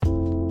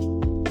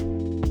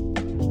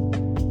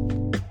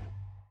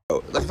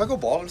if I go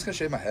bald, I'm just gonna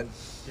shave my head.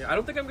 Yeah, I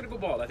don't think I'm gonna go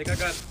bald. I think I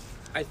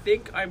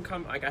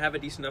have a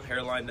decent enough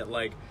hairline that,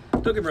 like,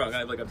 don't get me wrong, I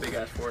have like a big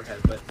ass forehead,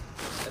 but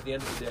at the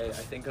end of the day, I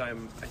think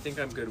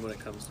I'm good when it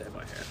comes to my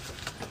hair.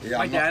 Yeah,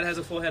 my dad has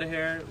a full head of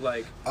hair,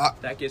 like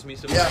that gives me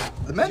some. Yeah,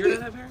 does your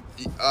dad have hair?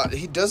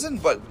 He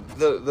doesn't, but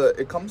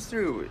it comes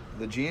through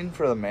the gene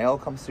for the male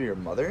comes through your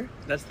mother.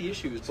 That's the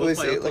issue. So they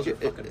say uncles are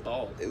fucking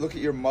bald. Look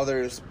at your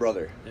mother's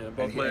brother. Yeah,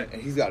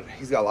 and he's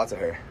got lots of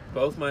hair.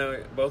 Both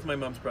my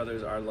mom's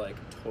brothers are like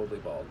totally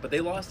bald, but they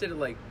lost it at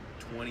like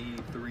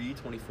 23,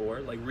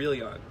 24, like really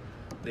young.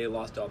 They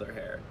lost all their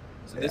hair.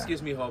 So this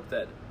gives me hope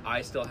that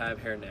I still have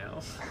hair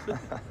now.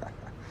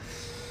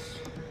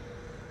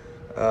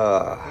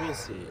 We'll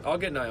see. I'll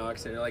get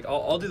Nioxin. Like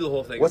I'll do the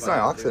whole thing. What's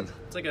Nioxin?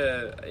 It's like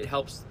it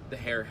helps the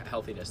hair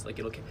healthiness. Like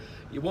it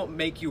won't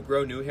make you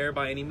grow new hair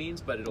by any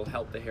means, but it'll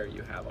help the hair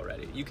you have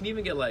already. You can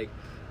even get like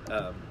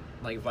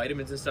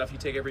vitamins and stuff you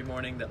take every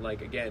morning that,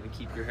 like, again,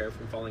 keep your hair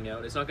from falling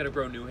out. It's not going to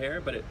grow new hair,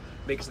 but it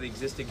makes the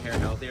existing hair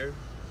healthier.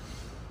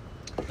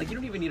 Like, you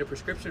don't even need a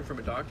prescription from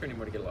a doctor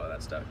anymore to get a lot of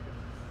that stuff.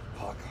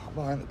 Fuck, I'm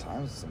behind the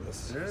times with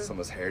some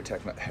of this hair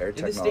technology.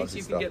 In the States,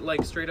 you can get,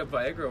 like, straight up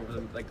Viagra over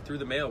them, like, through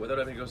the mail without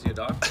having to go see a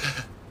doctor.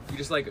 You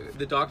just, like,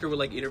 the doctor would,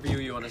 like, interview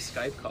you on a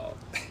Skype call.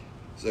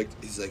 He's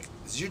like,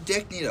 does your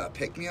dick need a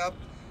pick-me-up?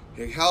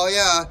 You're like, hell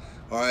yeah.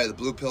 All right, the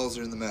blue pills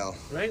are in the mail.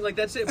 Right? Like,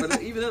 that's it.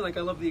 But even then, like,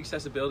 I love the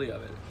accessibility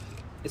of it.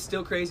 It's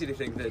still crazy to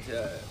think that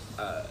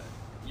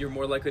you're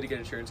more likely to get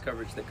insurance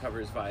coverage that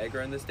covers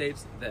Viagra in the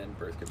States than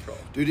birth control.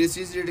 Dude, it's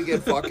easier to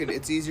get fucking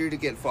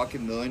 $1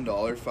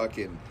 million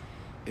fucking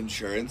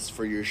insurance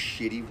for your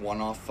shitty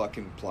one-off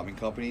fucking plumbing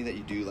company that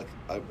you do like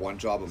one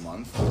job a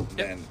month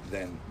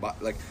than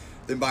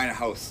buying a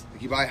house.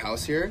 Like, you buy a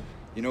house here,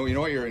 you know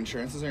what your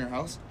insurance is on your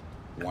house?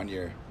 1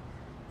 year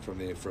from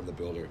the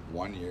builder.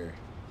 1 year.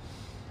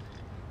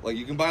 Like,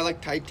 you can buy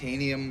like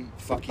titanium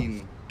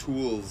fucking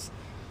tools,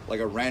 like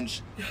a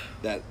wrench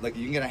that, like,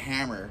 you can get a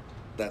hammer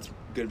that's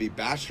going to be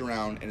bashed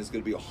around and is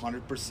going to be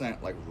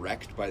 100% like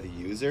wrecked by the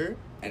user,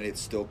 and it's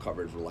still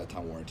covered for a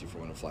lifetime warranty for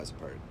when it flies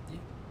apart.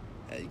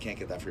 Yeah. You can't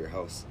get that for your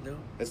house. No.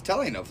 It's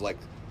telling of, like,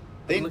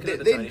 they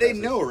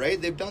know,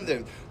 right? They've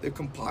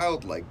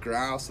compiled like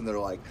graphs, and they're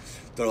like,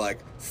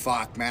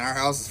 fuck, man, our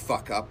houses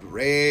fuck up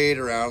right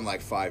around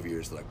like 5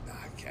 years. They're like, nah,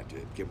 I can't do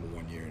it. Give them a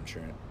 1 year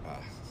insurance,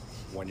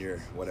 1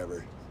 year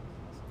whatever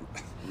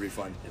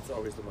refund. It's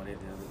always the money at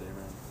the end of the day,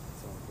 man.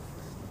 It's always the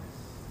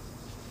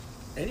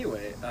money.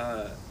 Anyway,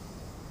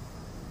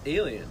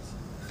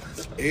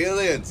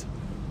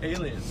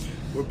 aliens.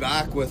 We're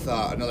back with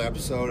another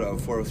episode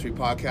of 403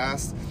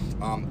 Podcast.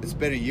 It's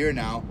been a year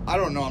now. I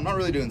don't know. I'm not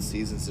really doing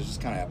seasons. It's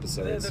just kind of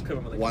episodes.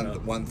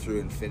 One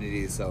through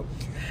infinity. So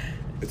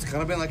it's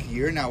kind of been like a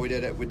year now.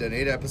 We've done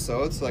 8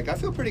 episodes. So, like, I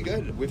feel pretty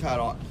good. We've had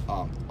on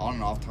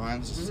and off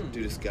times just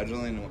due to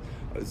scheduling.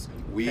 It's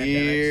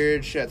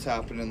weird shit's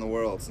happened in the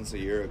world since a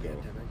year ago.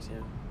 Pandemics,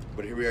 yeah.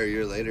 But here we are a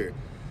year later.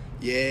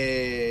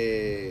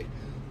 Yay!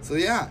 So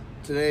yeah,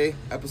 today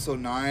episode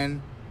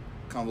 9,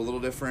 kind of a little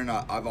different.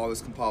 I've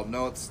always compiled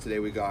notes. Today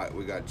we got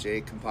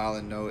Jake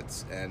compiling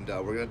notes, and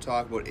we're gonna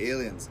talk about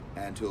aliens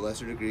and, to a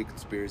lesser degree,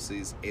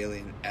 conspiracies,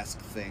 alien-esque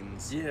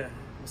things. Yeah,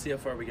 we'll see how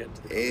far we get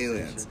into the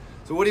aliens.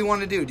 So what do you want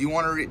to do? Do you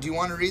want to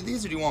read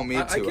these, or do you want me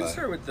to? I can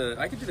start with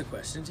I can do the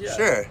questions. Yeah.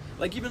 Sure.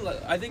 Like, even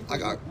I think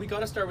we got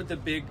to start with the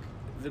big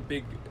the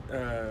big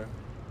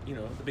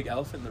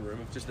elephant in the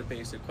room of just the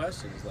basic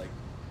questions, like,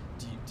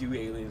 do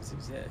aliens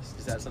exist?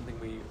 Is that something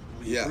we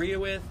agree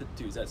with?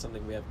 Is that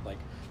something we have, like,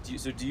 do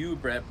you,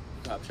 Brett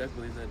Popchuk,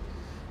 believe that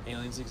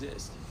aliens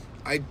exist?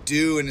 I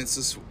do, and it's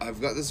just,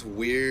 I've got this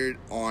weird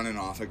on and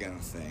off again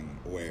thing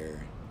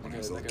where when I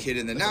was a little kid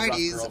in the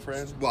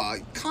 90s, well,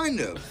 kind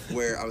of,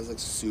 where I was like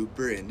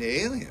super into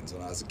aliens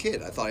when I was a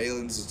kid. I thought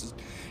aliens was just,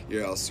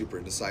 you're super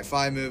into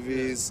sci-fi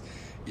movies. Yeah.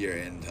 You're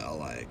into,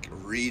 like,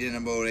 reading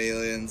about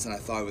aliens, and I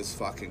thought it was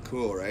fucking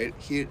cool, right?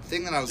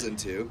 Thing that I was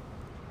into,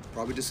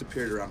 probably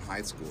disappeared around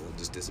high school,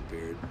 just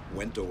disappeared,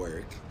 went to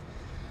work,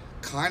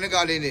 kind of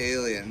got into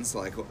aliens,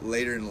 like,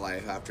 later in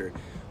life after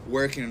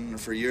working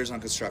for years on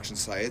construction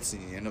sites,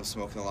 and you end up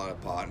smoking a lot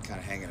of pot and kind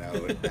of hanging out,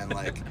 and,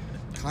 like,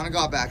 kind of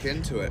got back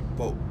into it,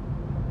 but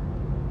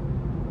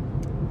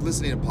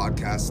listening to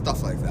podcasts,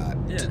 stuff like that,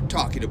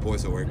 talking to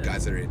boys at work,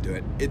 guys that are into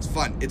it. It's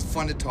fun. It's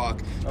fun to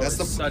talk. That's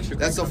the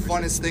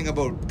funnest thing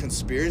about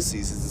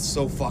conspiracies, is it's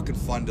so fucking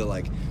fun to,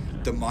 like,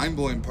 the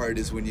mind-blowing part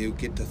is when you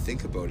get to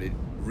think about it,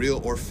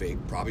 real or fake,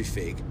 probably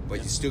fake,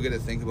 but you still get to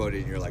think about it,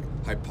 and you're, like,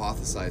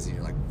 hypothesizing.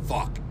 You're like,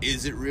 fuck,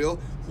 is it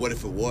real? What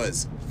if it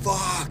was?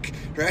 Fuck,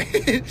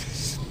 right?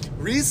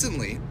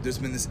 Recently, there's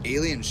been this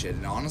alien shit,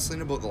 and honestly,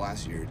 in about the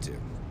last year or two,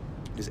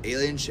 this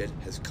alien shit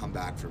has come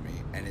back for me,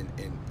 and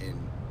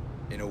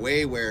in a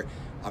way where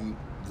I'm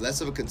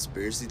less of a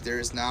conspiracy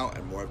theorist now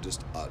and more of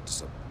just a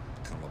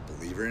kind of a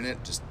believer in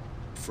it, just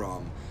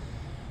from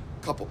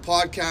a couple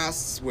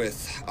podcasts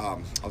with, I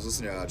was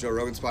listening to Joe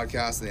Rogan's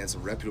podcast, and they had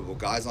some reputable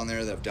guys on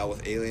there that have dealt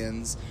with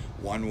aliens.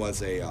 One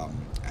was a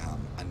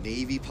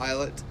Navy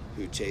pilot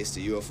who chased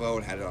a UFO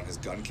and had it on his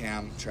gun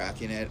cam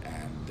tracking it,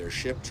 and their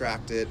ship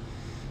tracked it.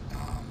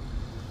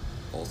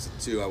 Also,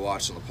 too, I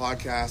watched on the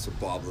podcast with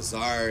Bob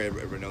Lazar.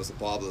 Everyone knows the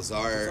Bob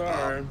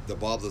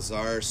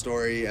Lazar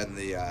story and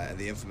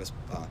the infamous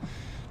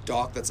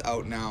doc that's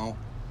out now.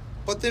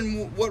 But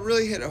then what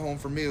really hit home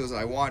for me was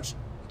I watched,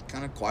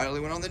 kind of quietly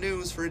went on the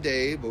news for a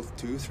day, both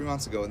 2-3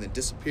 months ago, and then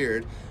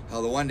disappeared. How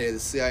the one day the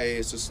CIA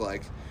is just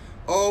like,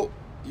 oh,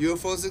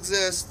 UFOs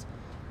exist.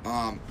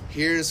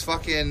 Here's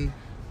fucking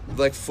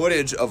like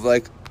footage of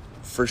like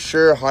for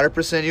sure 100%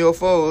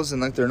 UFOs,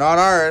 and like they're not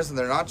ours and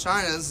they're not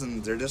China's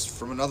and they're just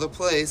from another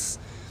place.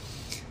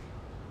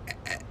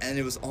 And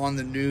it was on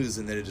the news,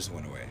 and then it just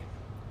went away.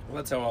 Well,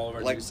 that's how all of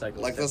our news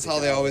cycles. Like that's how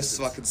they always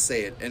fucking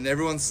say it, and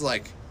everyone's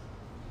like,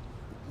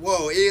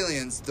 "Whoa,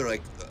 aliens!" They're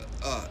like,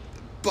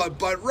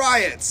 but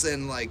riots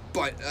and like,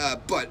 but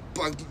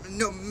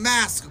no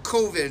mask,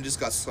 COVID, and just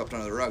got swept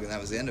under the rug, and that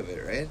was the end of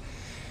it, right?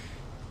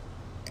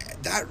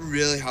 That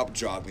really helped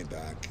jog me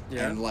back.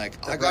 Yeah. And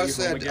like, I gotta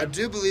say, I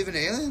do believe in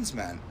aliens,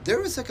 man. There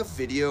was like a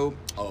video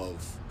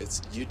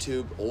it's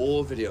YouTube,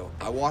 old video.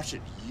 I watched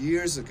it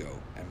years ago,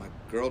 and my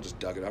girl just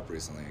dug it up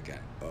recently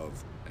again,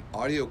 of an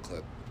audio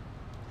clip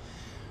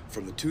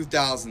from the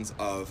 2000s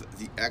of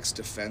the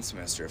ex-defense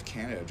minister of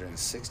Canada during the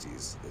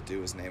 60s. The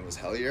dude, his name was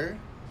Hellier,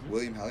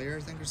 William Hellier,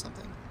 I think, or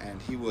something.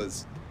 And he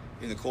was,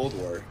 in the Cold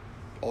War,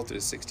 all through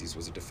the 60s,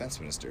 was a defense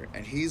minister.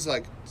 And he's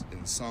like,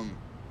 in some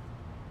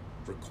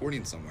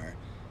recording somewhere,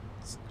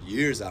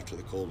 years after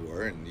the Cold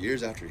War and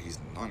years after he's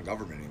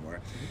non-government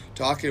anymore,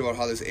 talking about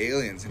how there's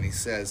aliens, and he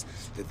says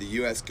that the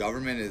U.S.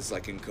 government is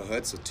like in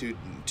cahoots with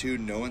two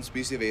known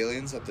species of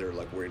aliens that they're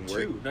like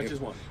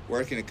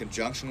working in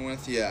conjunction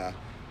with. Yeah,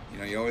 you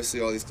know, you always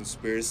see all these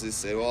conspiracies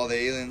say, well, the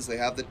aliens, they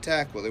have the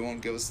tech, well, they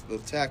won't give us the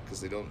tech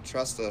because they don't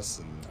trust us,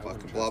 and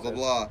fucking blah blah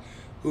blah.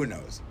 Who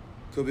knows?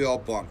 Could be all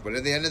bunk. But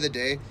at the end of the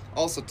day,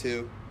 also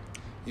too,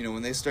 you know,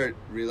 when they start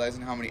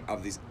realizing how many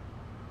of these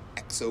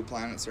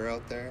exoplanets are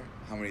out there,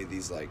 how many of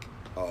these like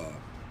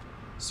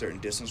certain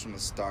distance from the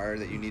star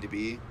that you need to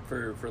be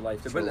for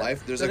life. For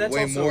life, there's like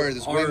way more.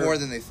 There's way more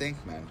than they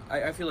think, man.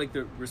 I feel like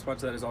the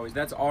response to that is always,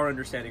 that's our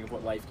understanding of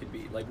what life can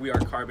be. Like, we are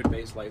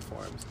carbon-based life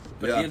forms,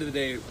 but at the end of the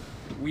day,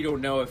 we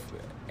don't know if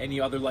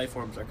any other life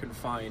forms are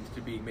confined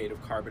to being made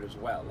of carbon as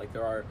well. Like,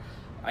 there are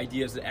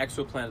ideas that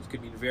exoplanets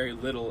could mean very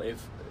little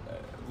if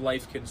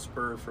life can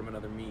spur from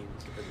another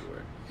means, if it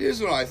were. Here's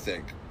what I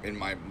think in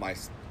my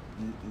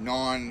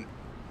non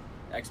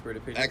expert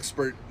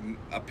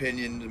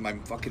opinion, my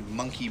fucking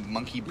monkey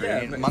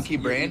brain.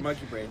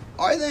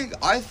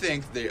 I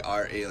think they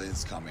are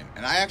aliens coming,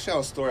 and I actually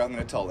have a story I'm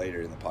going to tell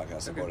later in the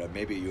podcast about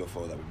maybe a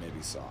UFO that we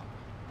maybe saw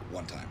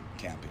one time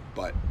camping.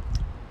 But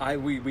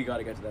we got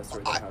to get to that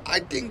story.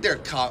 I think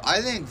they're I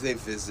think they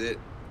visit.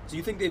 So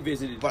you think they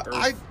visited? But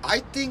Earth? I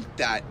think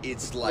that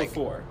it's like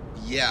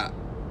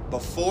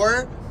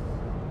before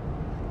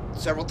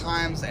several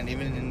times, and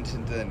even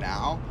into the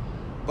now.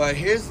 But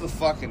here's the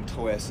fucking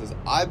twist: is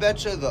I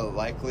bet you the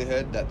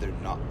likelihood that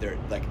they're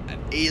like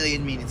an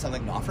alien, meaning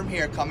something not from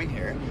here, coming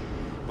here,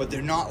 but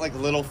they're not like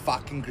little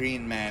fucking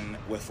green men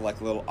with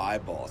like little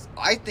eyeballs.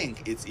 I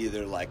think it's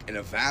either like an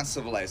advanced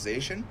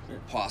civilization,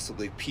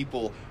 possibly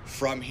people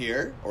from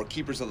here, or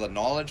keepers of the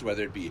knowledge,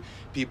 whether it be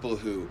people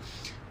who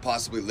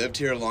possibly lived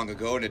here long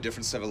ago in a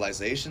different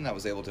civilization that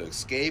was able to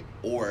escape,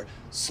 or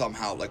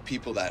somehow like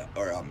people that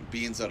are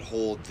beings that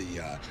hold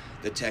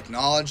the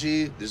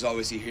technology. There's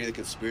always, you hear the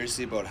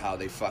conspiracy about how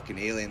they fucking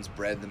aliens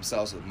bred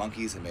themselves with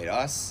monkeys and made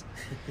us.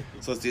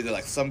 So it's either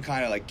like some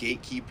kind of like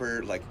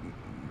gatekeeper, like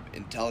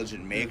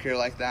intelligent maker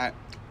like that,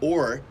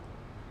 or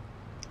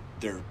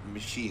they're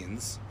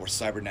machines or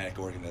cybernetic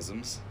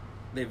organisms.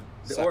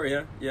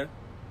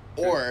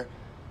 Or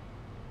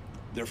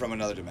they're from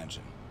another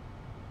dimension.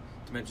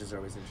 Dimensions are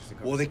always interesting.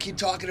 Well, they keep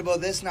talking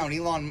about this now,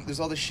 and there's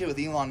all this shit with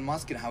Elon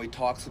Musk and how he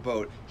talks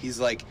about, he's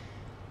like,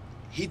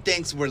 he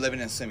thinks we're living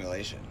in a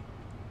simulation.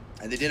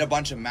 And they did a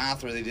bunch of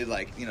math where they did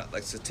like, you know,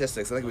 like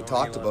statistics. I think we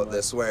talked about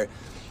this, where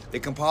they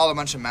compiled a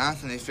bunch of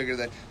math and they figured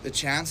that the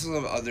chances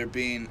of there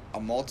being a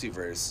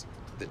multiverse,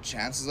 the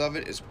chances of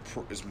it is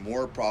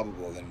more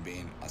probable than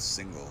being a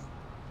single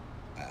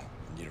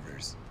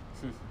universe.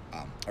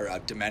 Or a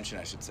dimension,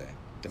 I should say.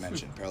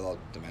 Parallel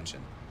dimension.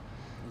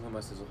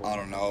 I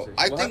don't know.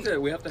 I think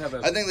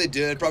they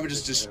did. Probably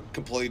just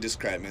completely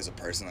discredit me as a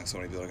person. Like, so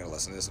many people are gonna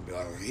listen to this and be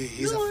like,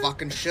 he's a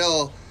fucking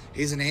shill.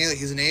 He's an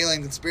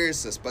alien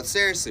conspiracist. But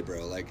seriously,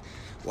 bro, like,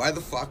 why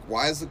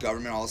is the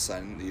government all of a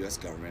sudden, the U.S.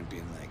 government,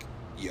 being like,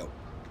 yo,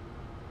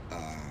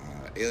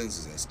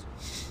 aliens exist?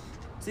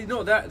 See,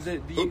 no,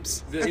 the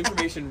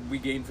information we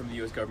gained from the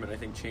U.S. government, I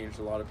think, changed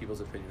a lot of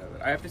people's opinion of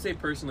it. I have to say,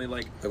 personally,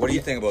 like, what do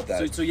you think about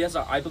that? So yes,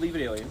 I believe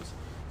in aliens.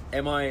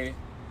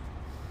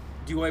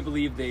 Do I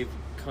believe they've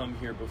come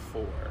here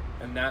before?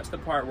 And that's the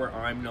part where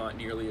I'm not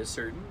nearly as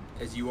certain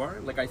as you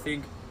are. Like, I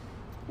think,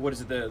 what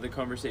is it, the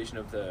conversation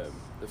of the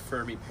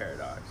Fermi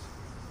paradox,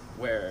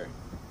 where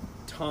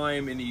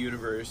time in the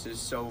universe is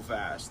so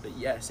vast that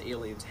yes,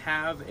 aliens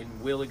have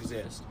and will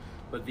exist,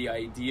 but the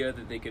idea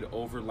that they could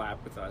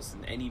overlap with us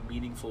in any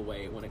meaningful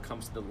way when it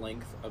comes to the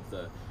length of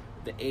the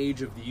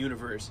age of the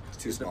universe it's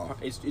too small.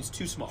 It's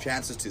too small.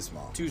 Chance is too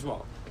small. Too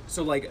small.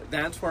 So, like,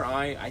 that's where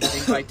I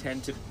think I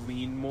tend to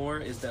lean more,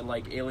 is that,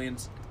 like,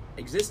 aliens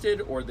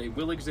existed or they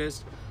will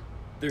exist.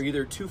 They're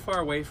either too far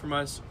away from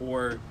us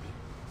or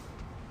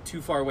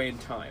too far away in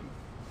time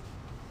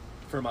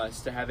from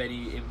us to have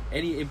any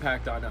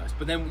impact on us.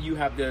 But then you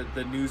have the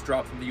news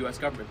drop from the U.S.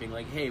 government being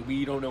like, hey,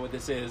 we don't know what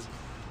this is.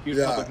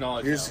 Here's public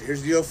knowledge.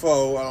 Here's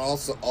UFO, and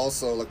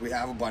also like we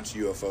have a bunch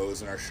of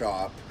UFOs in our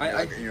shop.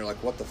 And you're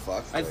like, what the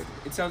fuck?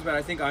 It sounds bad.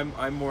 I think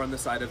I'm more on the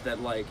side of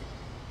that, like,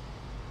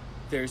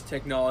 there's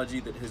technology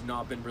that has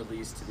not been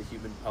released to the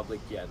human public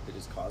yet that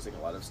is causing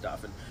a lot of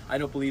stuff, and I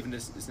don't believe in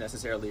this is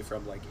necessarily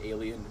from like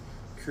alien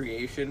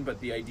creation, but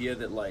the idea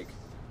that like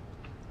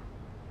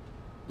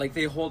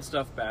they hold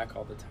stuff back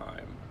all the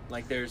time.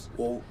 Like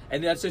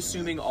and that's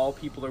assuming all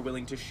people are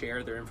willing to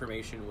share their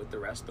information with the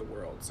rest of the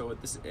world. So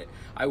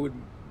I would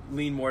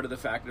lean more to the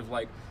fact of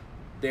like,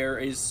 there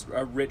is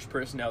a rich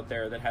person out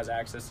there that has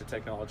access to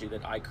technology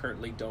that I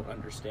currently don't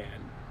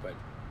understand, but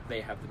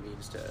they have the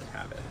means to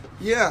have it.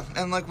 Yeah,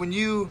 and like when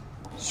you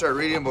start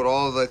reading about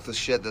all of like the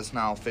shit that's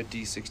now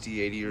 50,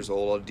 60, 80 years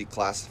old, all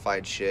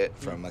declassified shit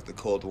from like the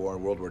Cold War,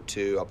 World War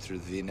II, up through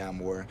the Vietnam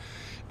War,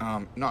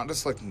 not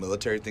just like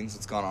military things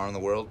that's gone on in the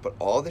world, but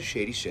all the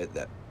shady shit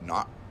that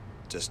not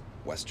just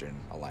Western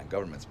aligned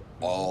governments,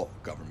 but all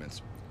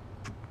governments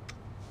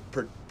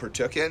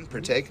partaken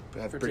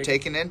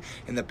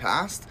in the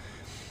past.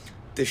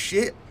 The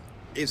shit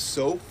is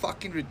so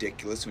fucking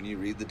ridiculous when you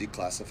read the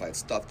declassified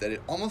stuff that it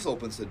almost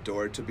opens the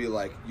door to be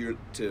like,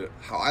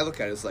 how I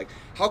look at it is like,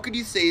 how could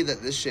you say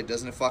that this shit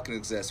doesn't fucking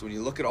exist when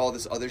you look at all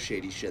this other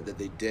shady shit that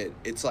they did?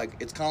 It's like,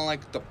 it's kind of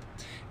like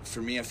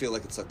for me, I feel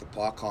like it's like the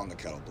pot calling the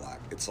kettle black.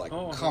 It's like,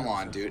 come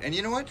on, dude. And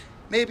you know what?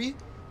 Maybe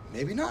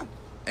not.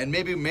 And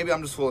maybe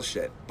I'm just full of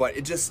shit. But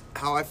it just,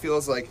 how I feel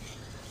is like,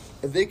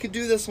 if they could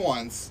do this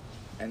once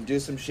and do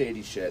some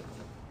shady shit,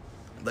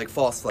 like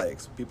false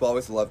flags. People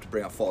always love to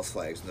bring up false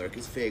flags, and they're like,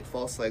 it's fake.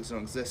 False flags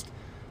don't exist.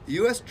 The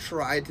U.S.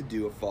 tried to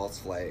do a false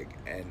flag,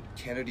 and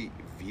Kennedy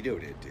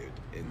vetoed it, dude.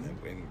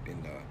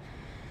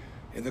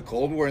 In the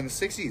Cold War in the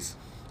 '60s,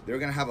 they were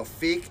gonna have a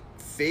fake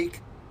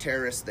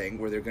terrorist thing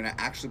where they're gonna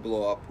actually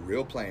blow up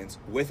real planes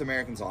with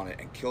Americans on it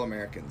and kill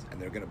Americans,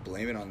 and they're gonna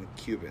blame it on the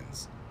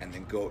Cubans, and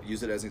then go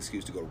use it as an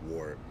excuse to go to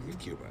war with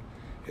Cuba.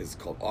 It's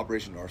called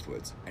Operation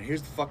Northwoods. And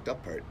here's the fucked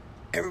up part: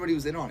 everybody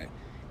was in on it.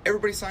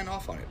 Everybody signed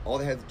off on it. All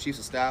they had, the chiefs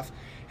of staff,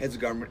 heads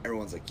of government,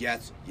 everyone's like,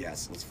 yes,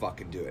 let's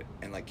fucking do it.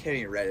 And like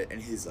Kenny read it, and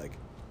he's like,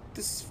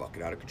 this is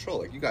fucking out of control.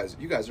 Like, you guys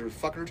are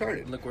fucking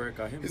retarded. Look where it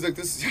got him. He's like,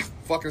 this is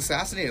fucking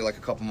assassinated like a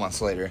couple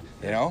months later,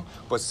 you know?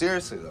 But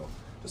seriously though,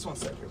 just one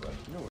sec here, bud.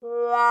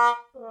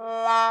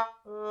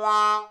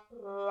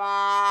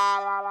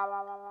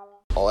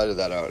 I'll edit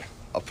that out.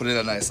 I'll put in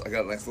I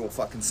got a nice little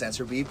fucking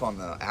sensor beep on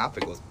the app.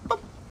 It goes,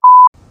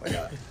 like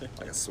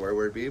a swear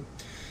word beep.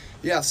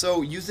 Yeah,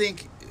 so you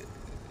think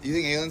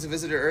aliens have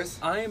visited Earth?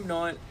 I am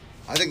not.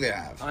 I think they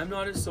have. I'm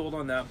not as sold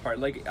on that part.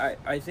 Like,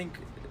 I think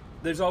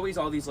there's always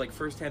all these like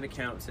first-hand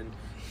accounts and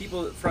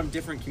people from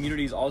different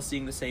communities all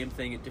seeing the same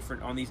thing at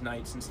different on these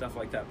nights and stuff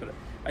like that. But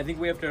I think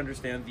we have to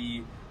understand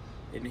the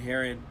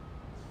inherent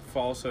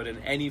falsehood in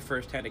any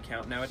first-hand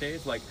account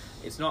nowadays. Like,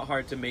 it's not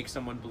hard to make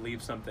someone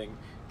believe something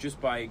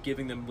just by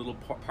giving them little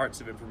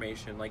parts of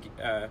information. Like,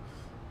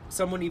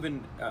 someone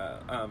even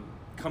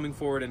coming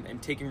forward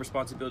and taking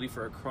responsibility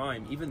for a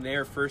crime, even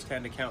their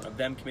first-hand account of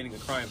them committing a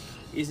crime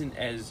isn't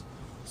as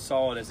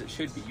solid as it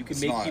should be. You can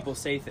make people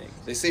say things.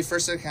 They say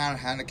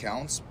first-hand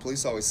accounts.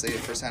 Police always say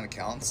first-hand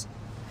accounts.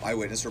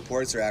 Eyewitness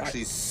reports are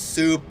actually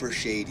super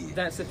shady.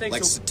 That's the thing.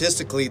 Like,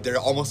 statistically, they're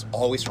almost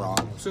always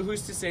wrong. So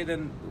who's to say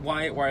then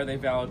why are they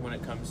valid when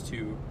it comes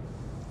to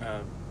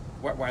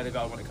why are they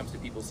valid when it comes to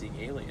people seeing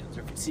aliens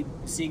or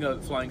seeing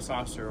a flying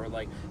saucer or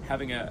like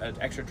having an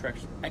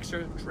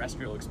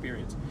extraterrestrial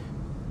experience?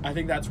 I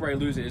think that's where I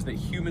lose it, is that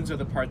humans are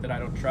the part that I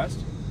don't trust.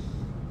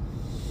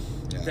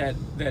 Yeah.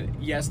 That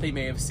yes, they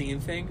may have seen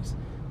things,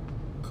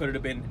 could it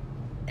have been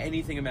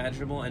anything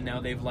imaginable, and now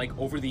they've like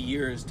over the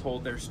years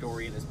told their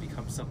story and it's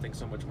become something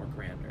so much more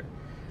grander.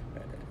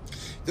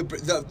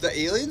 The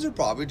aliens are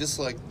probably just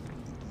like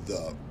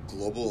the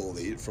global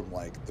elite from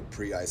like the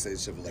pre-Ice Age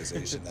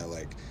civilization that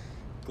like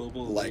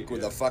global like elite,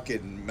 with the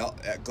fucking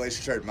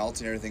glacier started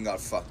melting, everything got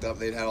fucked up.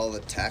 They'd had all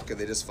the tech and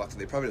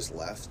they probably just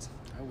left.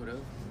 I would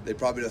have. They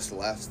probably just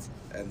left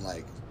and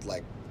like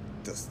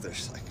they're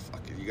just like, fuck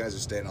it, you guys are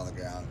staying on the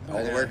ground.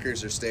 All the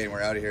workers are staying.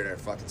 We're out of here in our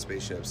fucking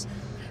spaceships.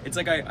 It's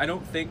like I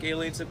don't think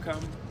aliens have come,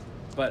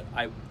 but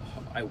I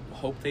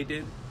hope they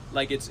did.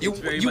 Like it's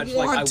very much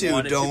like I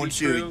want it to be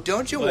true.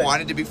 Don't you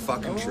want it to be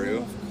fucking true?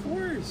 Of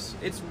course,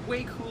 it's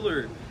way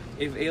cooler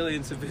if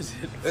aliens have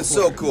visited. It's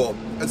so cool.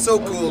 It's so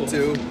cool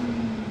too.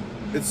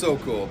 It's so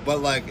cool, but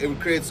like it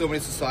would create so many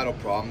societal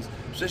problems,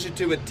 especially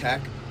too with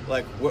tech.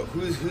 Like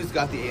who's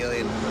got the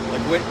alien?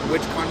 Like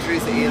which country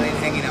is the alien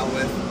hanging out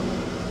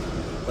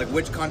with? Like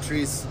which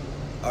countries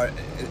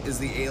is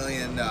the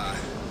alien?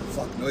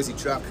 Noisy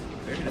truck.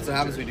 That's what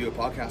happens when we do a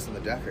podcast on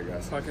the deck, I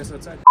guess. Podcast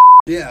outside.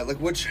 Yeah, like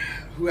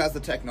who has the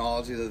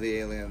technology that the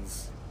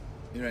aliens?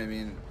 You know what I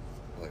mean?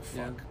 Like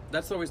fuck. Yeah.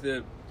 That's always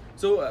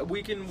So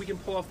we can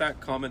pull off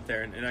that comment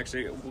there, and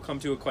actually we'll come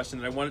to a question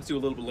that I wanted to do a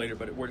little bit later,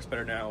 but it works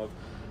better now.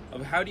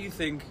 Of how do you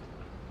think?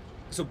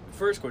 So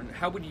first, Gordon,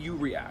 how would you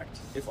react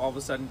if all of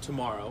a sudden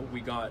tomorrow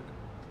we got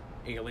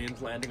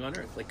aliens landing on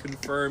Earth, like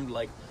confirmed,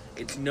 like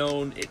it's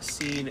known, it's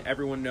seen,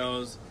 everyone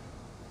knows?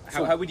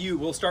 How would you?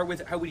 We'll start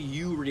with how would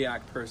you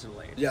react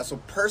personally? Yeah. So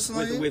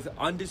personally, with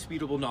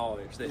undisputable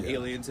knowledge that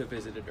aliens have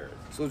visited Earth.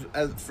 So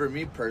for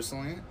me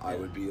personally, I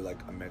would be like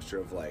a mixture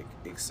of like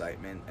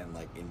excitement and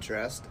like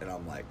interest, and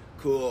I'm like,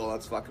 cool,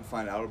 let's fucking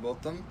find out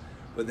about them.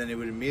 But then it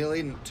would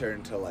immediately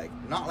turn to like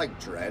not like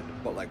dread,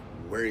 but like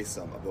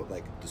worrisome about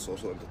like the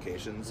social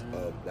implications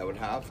of that would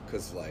have,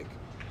 because like,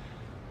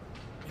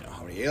 you know,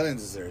 how many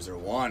aliens is there? Is there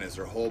one? Is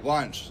there a whole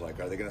bunch? Like,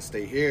 are they gonna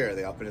stay here? Are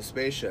they up in a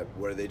spaceship?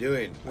 What are they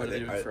doing? What are they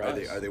doing for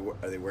us? Are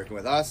they working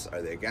with us?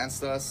 Are they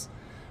against us?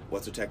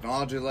 What's their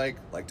technology like?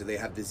 Like, do they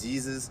have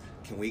diseases?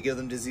 Can we give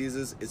them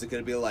diseases? Is it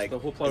gonna be like the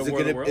whole plot of War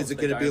of the Worlds? Is it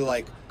gonna be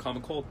like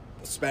common cold?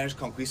 Spanish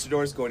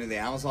conquistadors going to the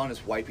Amazon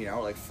is wiping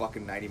out like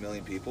fucking 90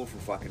 million people from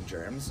fucking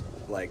germs?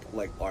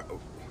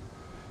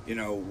 You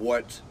know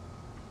what?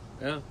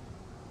 Yeah.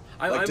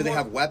 Like, do they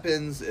have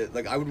weapons?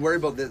 Like, I would worry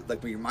about this.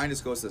 Like, when your mind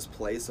just goes to this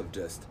place of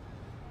just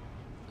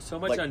so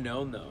much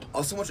unknown, though.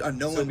 Oh, so much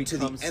unknown to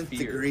the nth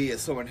degree.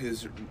 As someone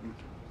who's,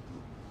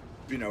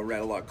 you know,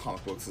 read a lot of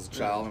comic books as a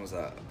child and was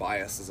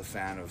biased as a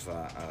fan of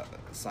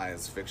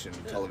science fiction,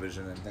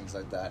 television, and things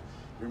like that.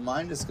 Your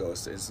mind just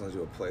goes to instantly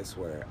to a place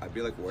where I'd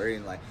be like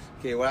worrying, like,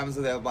 okay, what happens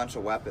if they have a bunch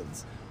of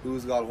weapons?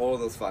 Who's got hold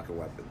of those fucking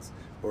weapons?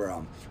 Or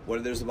what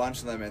if there's a bunch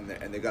of them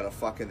and they got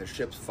their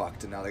ship's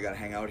fucked and now they got to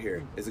hang out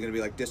here? Is it gonna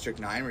be like District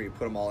 9 where you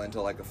put them all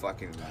into like a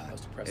fucking that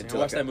was depressing. into I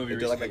watched like that movie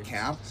into recently. like a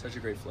camp? Such a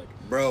great flick,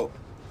 bro.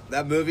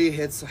 That movie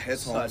hits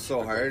home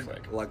so hard.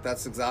 Flick. Like,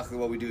 that's exactly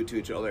what we do to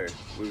each other.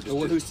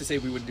 Who's to say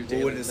we wouldn't do to aliens?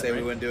 Who wouldn't say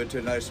we wouldn't do it to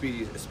another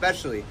species,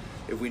 especially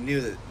if we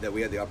knew that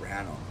we had the upper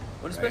hand on them.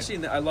 Well,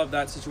 especially I love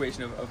that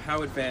situation of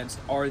how advanced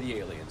are the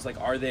aliens?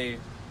 Like, are they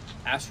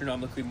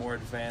astronomically more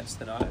advanced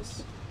than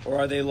us? Or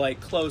are they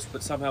like close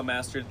but somehow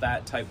mastered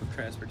that type of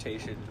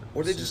transportation?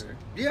 Or they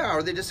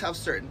just have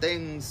certain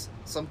things.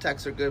 Some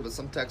techs are good, but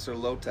some techs are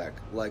low tech.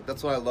 Like,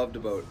 that's what I loved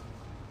about,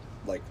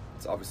 like,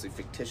 it's obviously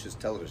fictitious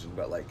television,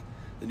 but like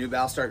the new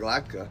Battlestar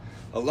Galactica,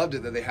 I loved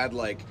it that they had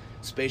like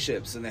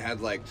spaceships and they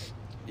had like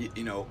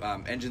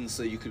engines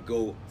so you could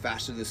go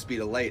faster than the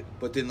speed of light.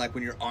 But then like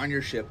when you're on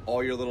your ship,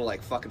 all your little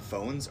like fucking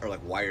phones are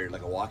like wired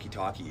like a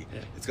walkie-talkie.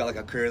 Yeah. It's got like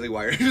a curly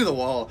wire into the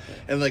wall,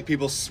 and like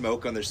people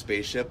smoke on their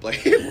spaceship.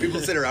 Like people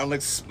sit around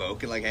like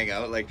smoke and like hang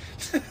out. Like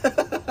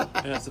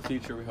that's the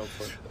future we hope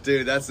for.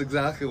 Dude, that's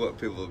exactly what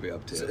people will be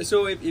up to.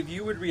 So if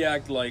you would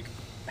react like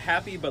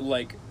happy but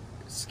like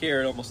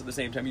scared almost at the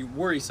same time, you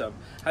worrisome.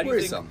 How do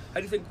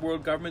you think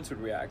world governments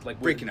would react?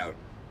 Like freaking out.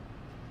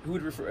 Who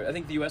would refer? I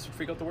think the U.S. would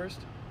freak out the worst.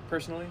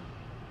 Personally,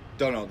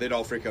 don't know. They'd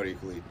all freak out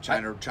equally.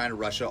 China,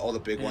 Russia, all the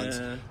big ones.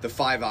 The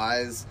Five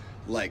Eyes,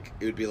 like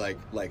it would be like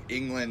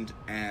England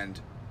and.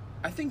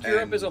 I think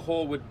Europe as a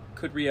whole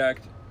could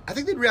react. I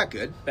think they'd react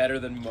good, better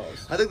than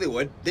most. I think they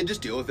would. They'd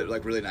just deal with it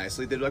like really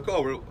nicely. They'd be like,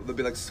 they'll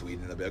be like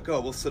Sweden. They'll be like,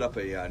 we'll set up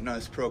a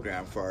nice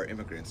program for our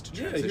immigrants to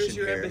transition here's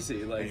your here,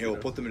 embassy, like, and we'll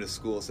put them into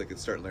schools so they can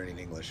start learning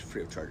English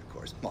free of charge, of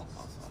course,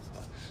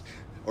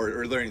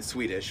 or learning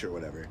Swedish or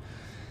whatever.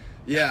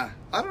 Yeah,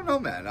 I don't know,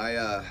 man.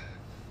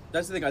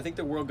 That's the thing. I think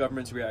the world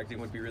governments reacting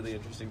would be really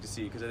interesting to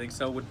see, because I think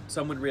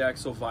some would react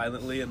so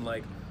violently and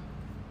like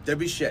there'd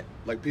be shit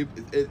like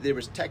people. If there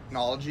was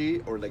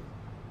technology or like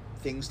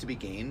things to be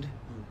gained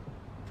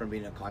from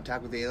being in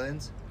contact with the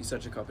aliens. Be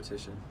such a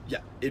competition. Yeah,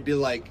 it'd be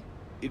like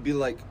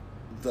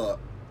the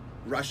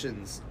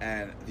Russians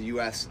and the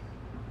U.S.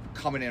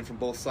 coming in from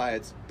both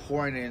sides,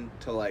 pouring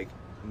into like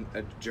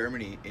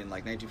Germany in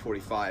like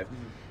 1945,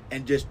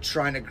 and just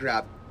trying to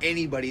grab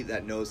anybody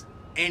that knows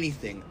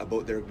anything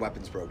about their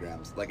weapons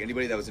programs, like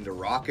anybody that was into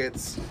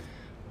rockets,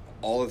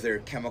 all of their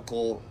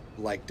chemical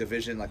like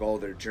division, like all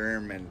of their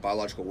germ and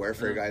biological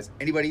warfare guys,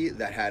 anybody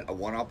that had a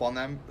one-up on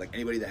them, like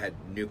anybody that had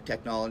nuke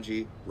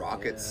technology,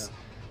 rockets,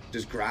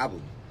 just grab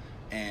them.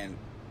 And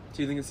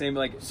do you think the same,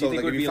 like, so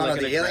like if you found out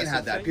the alien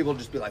had that, people would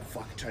just be like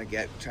fucking trying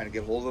to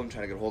get hold of them,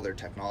 trying to get hold of their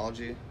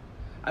technology.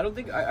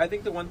 I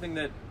think the one thing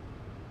that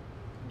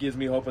gives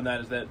me hope on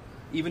that is that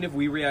even if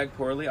we react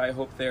poorly, I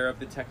hope they're of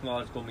the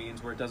technological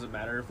means where it doesn't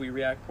matter if we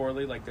react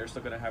poorly. Like, they're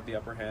still going to have the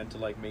upper hand to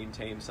like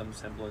maintain some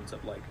semblance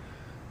of like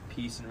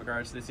peace in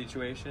regards to the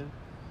situation.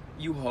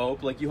 You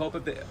hope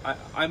if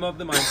I'm of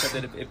the mindset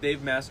that if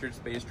they've mastered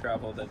space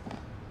travel, that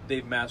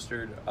they've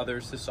mastered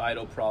other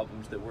societal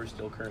problems that we're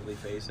still currently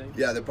facing.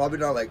 Yeah, they're probably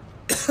not like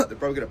they're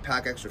probably going to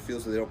pack extra fuel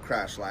so they don't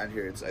crash land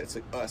here. It's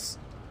like us,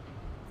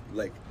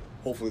 like.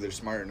 Hopefully they're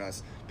smarter than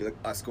us. Be like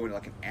us going to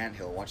like an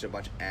anthill, watching a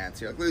bunch of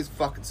ants. You're like, look at these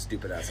fucking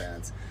stupid ass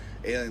ants.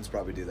 Aliens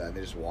probably do that, and they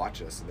just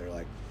watch us, and they're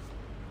like,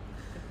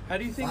 how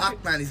do you think?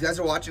 Fuck, man, these guys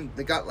are watching.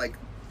 They got like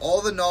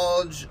all the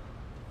knowledge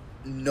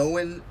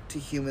known to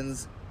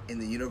humans in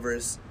the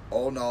universe.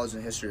 All knowledge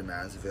and history,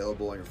 man, is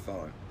available on your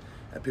phone.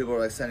 and people are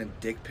like sending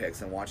dick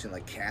pics and watching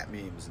like cat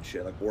memes and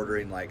shit, like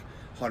ordering like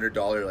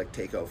 $100 like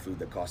takeout food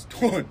that costs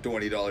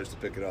 $20 to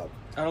pick it up.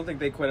 I don't think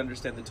they quite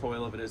understand the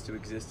toil of it is to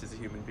exist as a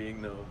human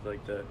being, though. Like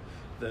the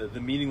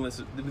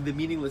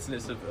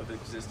meaninglessness of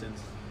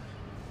existence.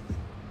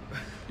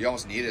 You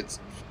almost need it.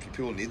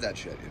 People need that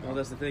shit, you know? Well,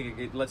 that's the thing.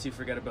 It lets you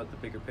forget about the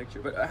bigger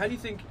picture. But how do you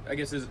think, I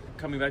guess, is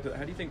coming back to that,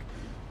 how do you think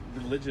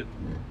religion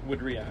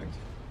would react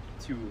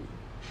to aliens?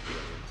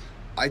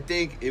 I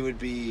think it would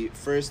be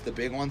first, the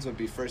big ones would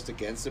be first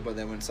against it, but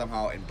then would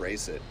somehow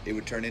embrace it. It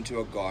would turn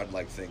into a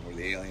godlike thing where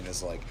the alien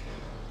is like,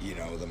 you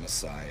know, the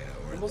Messiah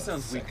or the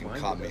second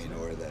coming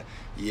or the...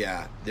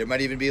 Yeah. There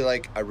might even be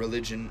like a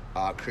religion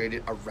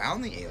created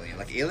around the alien,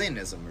 like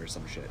alienism or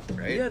some shit,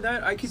 right? Yeah,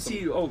 that I could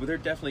see. Oh, there are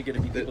definitely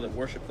going to be people that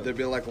worship them. There'd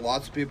be like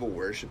lots of people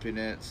worshiping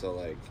it, so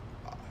like,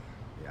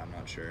 yeah, I'm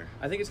not sure.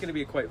 I think it's going to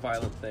be a quite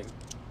violent thing.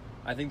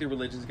 I think the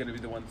religion is going to be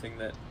the one thing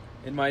that,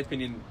 in my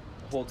opinion,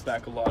 holds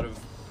back a lot of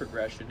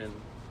progression in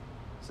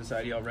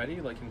society already,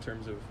 like in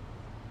terms of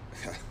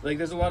like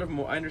there's a lot of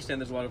I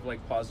understand there's a lot of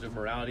like positive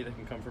morality that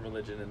can come from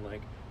religion, and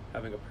like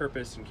having a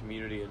purpose and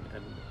community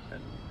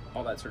and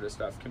all that sort of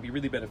stuff can be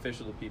really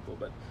beneficial to people,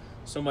 but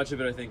so much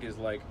of it I think is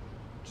like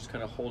just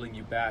kind of holding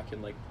you back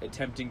and like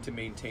attempting to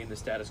maintain the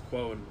status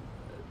quo, and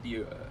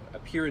the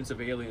appearance of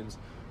aliens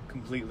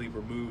completely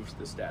removes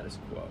the status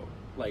quo,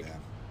 like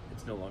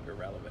it's no longer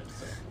relevant.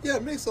 So. Yeah,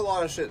 it makes a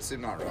lot of shit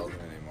seem not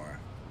relevant anymore,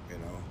 you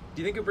know.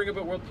 Do you think it'll bring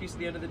about world peace at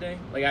the end of the day?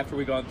 Like after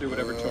we gone through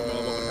whatever turmoil,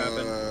 what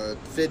would happen?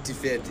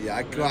 50-50.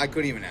 I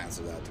couldn't even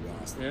answer that, to be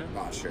honest. Yeah?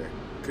 Not sure.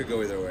 Could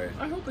go either way.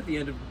 I hope at the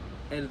end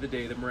of the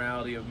day, the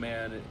morality of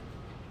man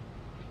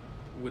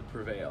would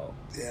prevail.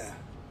 Yeah.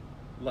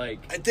 Like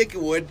I think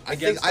it would.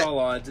 Against all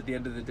odds, at the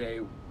end of the day,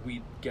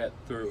 we'd get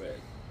through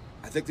it.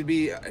 I think there'd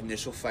be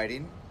initial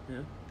fighting. Yeah.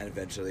 And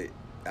eventually,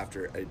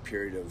 after a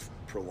period of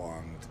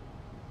prolonged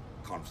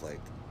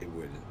conflict, it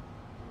would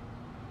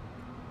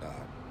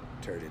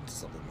turn into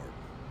something more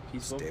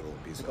peaceful, stable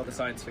and peaceful. Like all the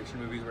science fiction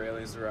movies where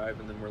aliens arrive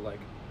and then we're like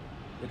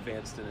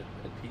advanced and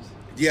at peace.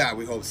 Yeah,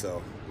 we hope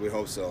so. We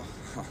hope so.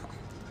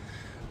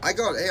 Hey,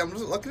 I'm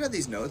just looking at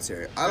these notes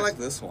here. I like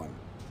this one.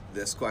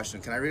 This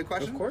question. Can I read a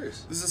question? Of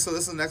course. This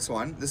is the next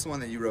one. This is one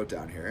that you wrote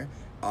down here.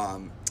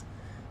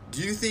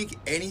 Do you think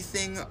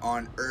anything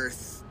on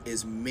Earth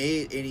is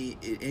made?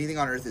 Anything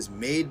on Earth is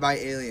made by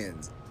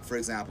aliens? For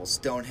example,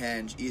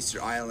 Stonehenge,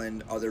 Easter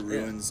Island, other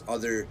ruins,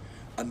 other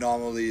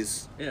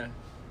anomalies. Yeah.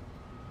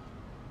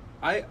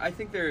 I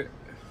think they're...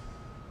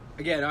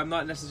 Again, I'm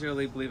not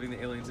necessarily believing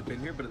the aliens have been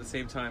here, but at the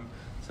same time,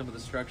 some of the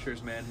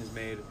structures man has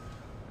made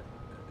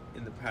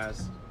in the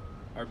past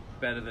are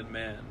better than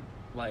man.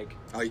 Like...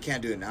 Oh, you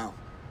can't do it now.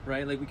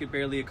 Right? Like, we could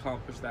barely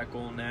accomplish that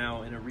goal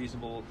now in a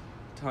reasonable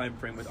time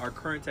frame with our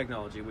current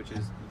technology, which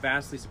is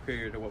vastly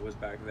superior to what was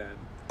back then.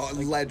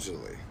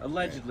 Allegedly.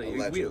 Allegedly.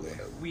 Right.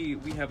 Allegedly.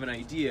 We have an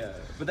idea,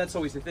 but that's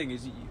always the thing,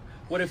 is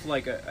what if,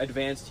 like,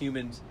 advanced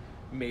humans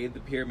made the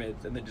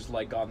pyramids and then just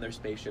like got in their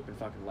spaceship and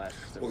fucking left?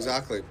 Well,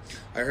 exactly.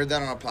 I heard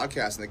that on a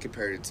podcast and they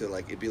compared it to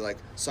like, it'd be like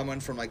someone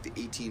from like the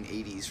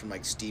 1880s, from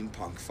like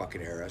steampunk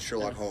fucking era,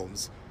 Sherlock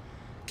Holmes,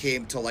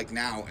 came to like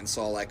now and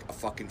saw like a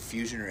fucking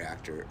fusion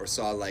reactor, or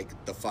saw like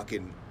the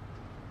fucking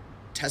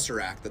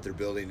tesseract that they're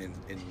building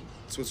in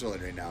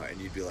Switzerland right now, and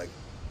you'd be like,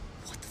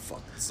 what the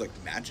fuck? It's like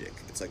magic.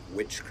 It's like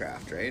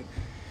witchcraft, right?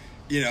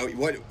 You know,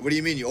 what do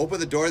you mean? You open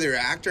the door of the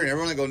reactor and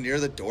everyone that go near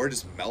the door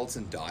just melts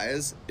and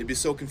dies? It'd be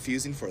so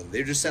confusing for them.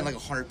 They'd just send like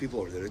 100 people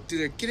over there.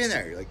 Dude, get in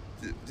there. You're like,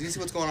 do you see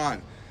what's going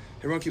on?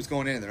 Everyone keeps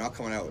going in and they're not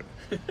coming out.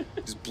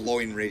 Just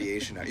blowing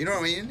radiation out. You know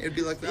what I mean? It'd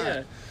be like that.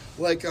 Yeah.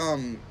 Like,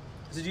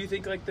 So do you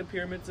think like the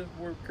pyramids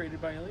were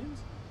created by aliens?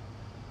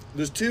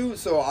 There's two,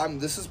 so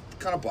this is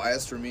kind of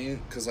biased for me,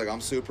 because like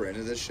I'm super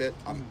into this shit.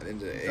 I'm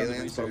into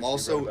aliens, but I'm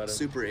also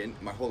super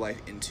my whole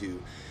life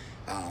into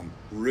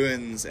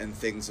ruins and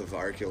things of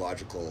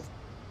archaeological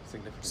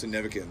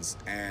significance.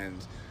 And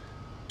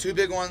two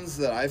big ones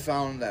that I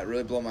found that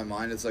really blow my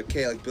mind, it's like,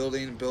 okay, like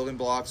building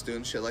blocks,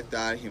 doing shit like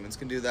that. Humans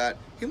can do that.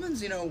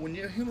 Humans, you know,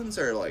 humans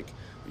are like,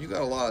 when you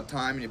got a lot of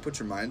time and you put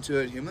your mind to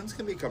it, humans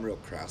can become real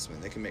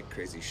craftsmen. They can make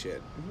crazy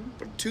shit.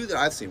 But two that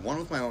I've seen, one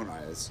with my own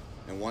eyes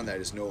and one that I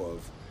just know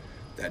of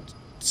that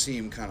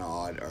seem kind of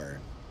odd,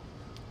 are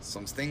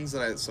some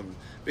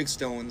big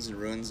stones and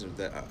ruins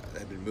that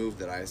have been moved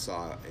that I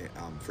saw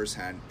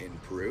firsthand in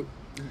Peru,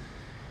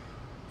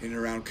 in and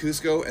around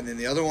Cusco. And then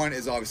the other one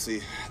is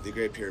obviously the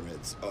Great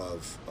Pyramids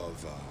of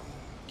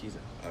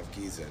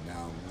Giza.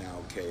 Now,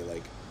 okay,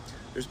 like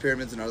there's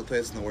pyramids in other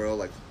places in the world,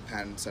 like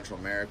Central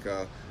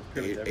America,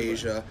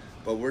 Asia,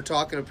 but we're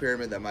talking a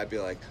pyramid that might be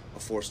like a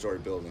 4-story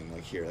building,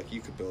 like here, like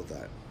you could build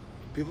that.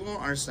 People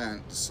don't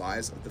understand the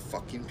size of the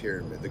fucking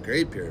pyramid, the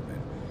Great Pyramid,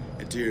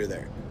 until you're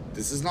there.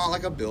 This is not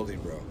like a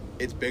building, bro.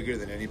 It's bigger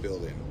than any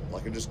building.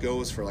 Like, it just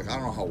goes for, like, I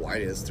don't know how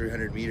wide it is,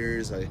 300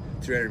 meters,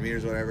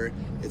 whatever.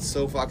 It's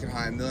so fucking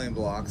high, 1 million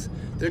blocks.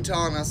 They're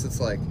telling us it's,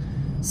 like,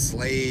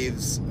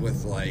 slaves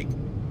with, like,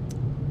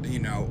 you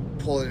know,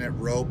 pulling at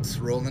ropes,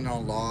 rolling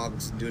on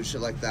logs, doing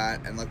shit like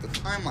that. And, like, the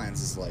timelines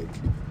is, like,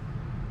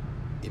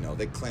 You know,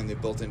 they claim they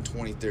built in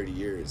 20, 30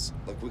 years.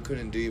 Like, we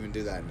couldn't even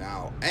do that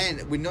now.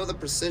 And we know the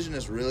precision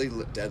is really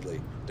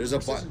deadly. There's a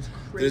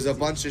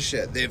bunch of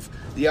shit.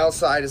 The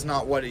outside is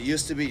not what it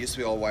used to be. It used to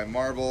be all white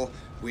marble.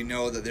 We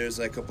know that there's,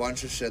 like, a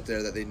bunch of shit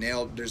there that they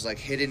nailed. There's, like,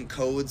 hidden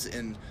codes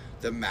in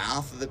the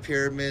math of the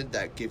pyramid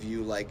that give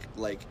you, like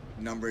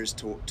numbers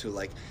to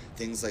like,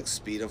 things like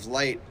speed of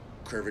light,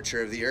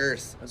 curvature of the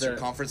earth,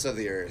 circumference of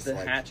the earth, the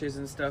hatches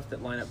and stuff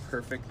that line up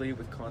perfectly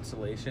with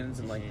constellations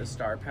and like the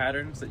star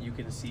patterns that you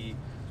can see,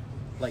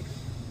 like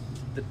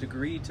the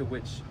degree to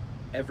which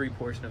every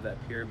portion of that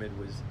pyramid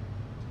was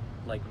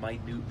like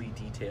minutely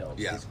detailed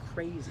is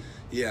crazy.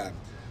 Yeah.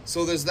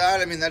 So there's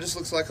that. I mean, that just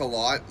looks like a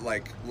lot.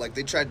 Like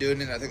they tried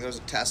doing it. I think there was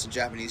a test, a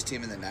Japanese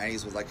team in the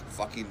 90s with like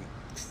fucking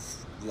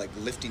like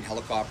lifting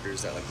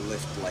helicopters that like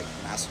lift like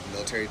massive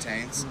military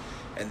tanks.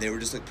 And they were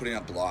just like putting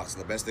up blocks.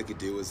 And the best they could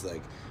do was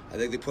like, I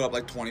think they put up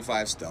like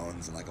 25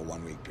 stones in like a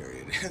 1 week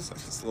period. So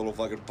this little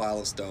fucking pile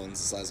of stones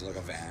the size of like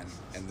a van.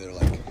 And they're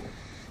like,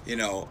 you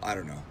know, I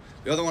don't know.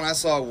 The other one I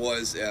saw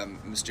was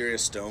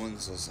Mysterious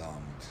Stones was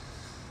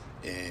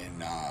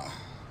in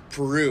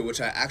Peru, which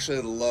I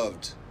actually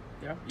loved.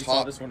 Yeah, you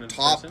saw this one in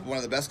person? One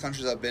of the best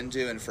countries I've been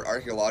to, and for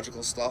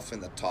archaeological stuff, in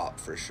the top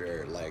for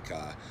sure. Like,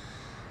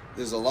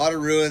 there's a lot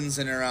of ruins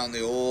in and around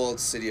the old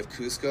city of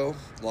Cusco.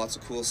 Lots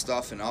of cool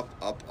stuff, and up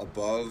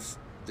above,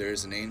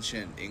 there's an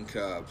ancient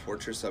Inca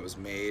fortress that was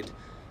made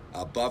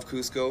above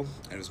Cusco,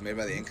 and it was made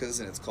by the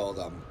Incas, and it's called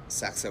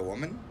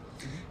Sacsayhuaman,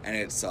 and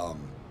it's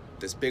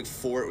this big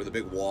fort with a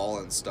big wall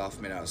and stuff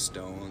made out of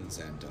stones,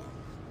 and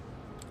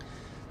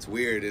it's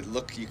weird.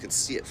 You could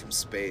see it from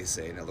space,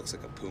 and it looks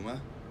like a puma.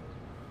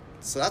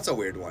 So that's a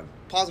weird one.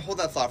 Pause, hold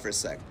that thought for a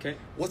sec. Okay.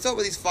 What's up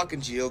with these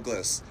fucking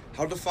geoglyphs?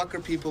 How the fuck are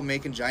people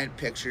making giant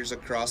pictures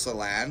across the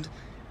land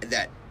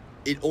that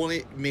it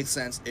only makes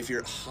sense if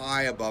you're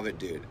high above it,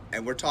 dude?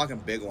 And we're talking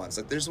big ones.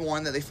 Like, there's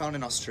one that they found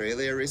in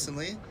Australia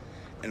recently,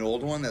 an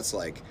old one that's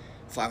like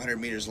 500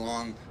 meters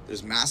long.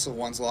 There's massive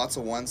ones, lots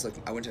of ones. Like,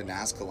 I went to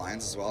Nazca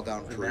Lines as well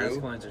down in Peru.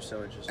 Nazca Lines are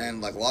so interesting. And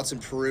like lots in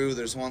Peru.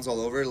 There's ones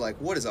all over. Like,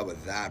 what is up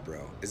with that,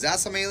 bro? Is that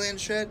some alien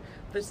shit?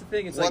 That's the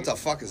thing. It's what like, the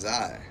fuck is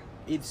that?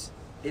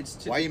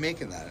 Why are you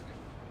making that?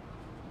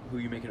 Who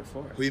are you making it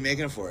for? Who are you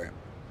making it for?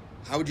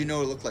 How would you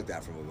know it looked like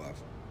that from above?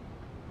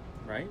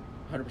 Right?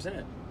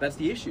 100%. That's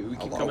the issue we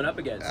keep coming up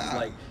against. It's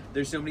like,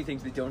 there's so many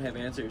things that don't have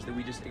answers that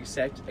we just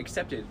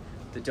accepted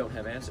that don't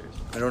have answers.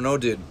 I don't know,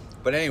 dude.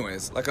 But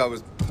anyways, like I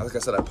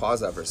said, I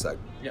paused that for a sec.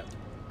 Yeah.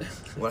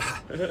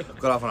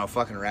 Got off on a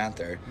fucking rant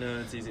there. No,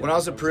 it's easy. When I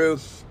was in Peru,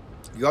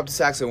 you go up to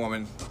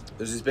Sacsayhuaman,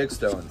 there's these big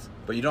stones.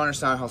 But you don't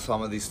understand how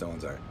some of these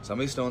stones are. Some of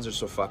these stones are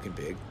so fucking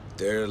big.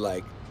 They're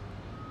like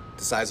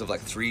the size of like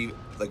 3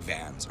 like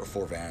vans or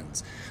 4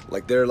 vans.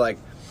 Like, they're like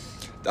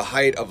the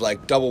height of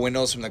like double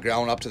windows from the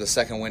ground up to the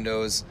second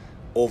windows,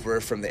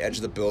 over from the edge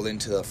of the building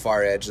to the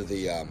far edge of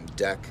the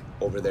deck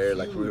over there.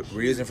 Like,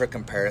 we're using for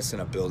comparison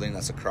a building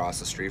that's across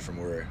the street from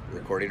where we're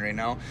recording right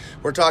now.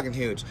 We're talking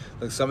huge.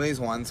 Like, some of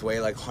these ones weigh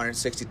like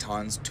 160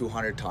 tons,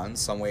 200 tons,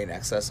 some weigh in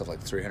excess of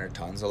like 300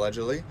 tons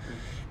allegedly.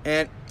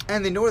 And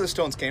they know where the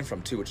stones came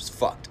from too, which is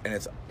fucked. And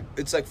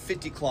it's like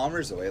 50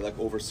 kilometers away, like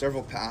over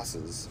several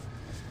passes.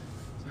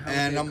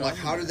 And I'm like,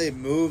 how did they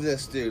move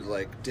this, dude?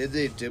 Like,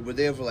 would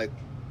they have like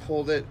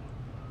pulled it?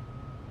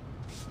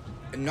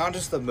 And not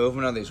just the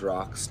movement of these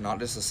rocks, not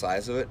just the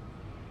size of it,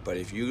 but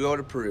if you go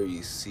to Peru,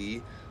 you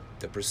see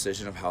the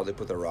precision of how they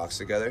put the rocks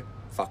together.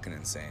 Fucking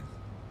insane.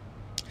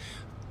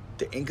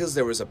 The Incas,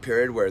 there was a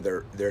period where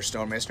their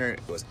stonemasonry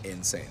was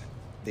insane.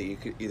 That you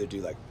could either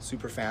do like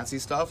super fancy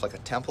stuff, like a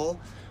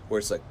temple, where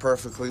it's like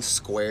perfectly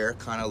square,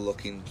 kind of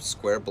looking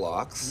square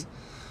blocks.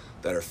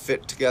 That are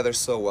fit together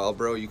so well,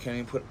 bro, you can't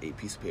even put a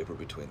piece of paper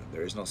between them.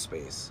 There is no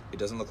space. It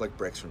doesn't look like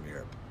bricks from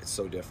Europe. It's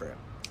so different.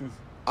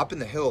 Up in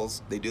the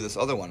hills, they do this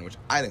other one, which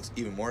I think is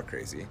even more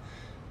crazy,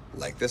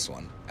 like this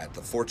one at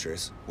the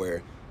fortress,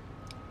 where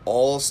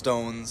all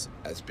stones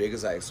as big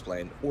as I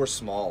explained, or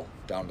small,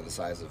 down to the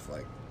size of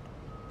like,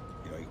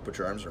 you can put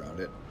your arms around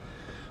it,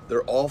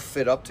 they're all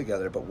fit up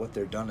together, but what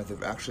they've done is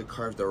they've actually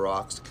carved the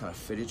rocks to kind of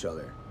fit each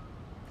other.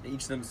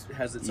 Each of them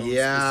has its own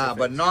specific...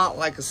 but not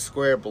like a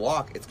square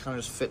block. It's kind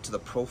of just fit to the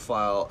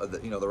profile of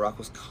the rock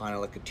was kind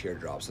of like a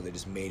teardrop, so they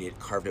just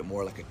carved it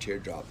more like a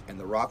teardrop. And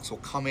the rocks will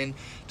come in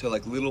to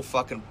like little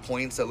fucking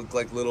points that look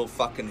like little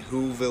fucking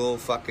Whoville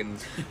fucking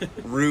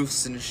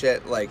roofs and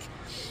shit. Like,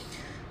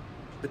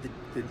 but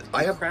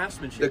the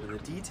craftsmanship and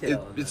the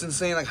detail. It's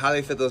insane, like how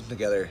they fit those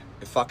together.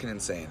 It's fucking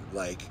insane.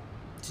 Like,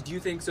 did you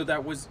think so?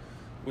 That was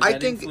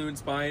that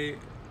influenced by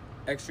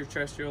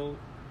extraterrestrial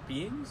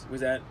beings?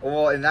 Was that...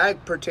 Well, in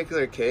that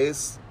particular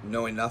case,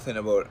 knowing nothing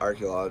about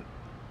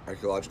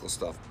archaeological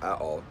stuff at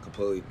all,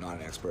 completely not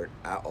an expert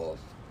at all,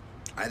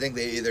 I think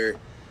they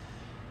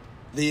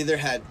either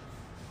had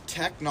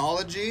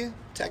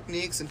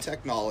techniques and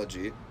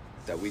technology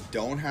that we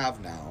don't have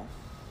now.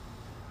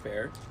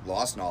 Fair.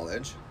 Lost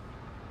knowledge.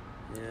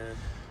 Yeah.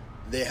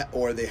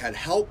 They had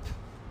help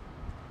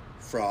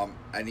from,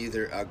 and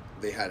either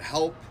they had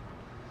help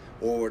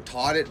or were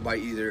taught it by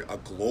either a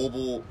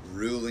global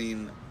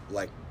ruling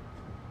like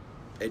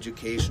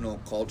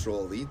educational,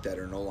 cultural elite that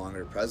are no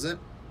longer present,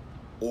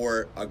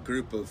 or a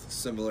group of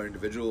similar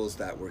individuals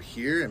that were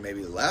here and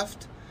maybe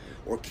left,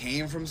 or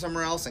came from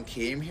somewhere else and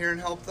came here and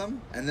helped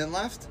them and then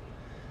left,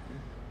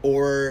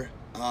 or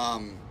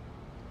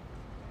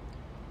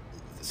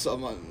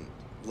someone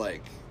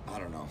like, I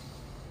don't know.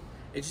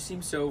 It just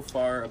seems so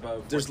far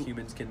above what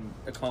humans can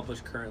accomplish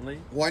currently.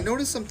 Well, I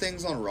noticed some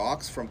things on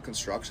rocks from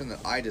construction that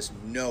I just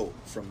know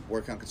from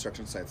working on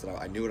construction sites that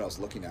I knew what I was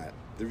looking at.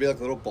 There'd be like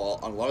a little ball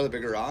on a lot of the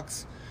bigger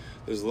rocks.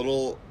 There's a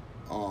little,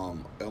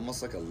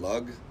 almost like a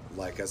lug,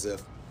 like as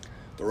if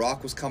the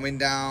rock was coming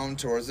down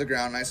towards the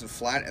ground nice and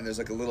flat, and there's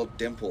like a little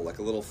dimple, like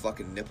a little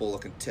fucking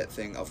nipple-looking tit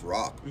thing of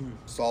rock. Mm-hmm.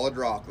 Solid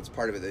rock, that's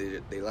part of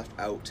it. They left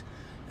out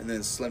and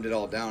then slimmed it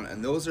all down.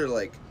 And those are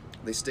like,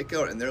 they stick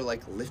out and they're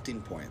like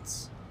lifting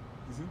points.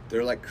 Mm-hmm.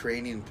 They're like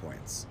craning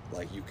points.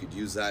 Like you could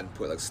use that and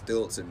put like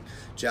stilts and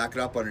jack it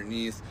up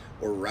underneath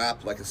or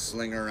wrap like a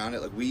slinger around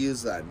it. Like we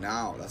use that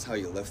now. That's how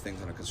you lift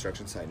things on a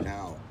construction site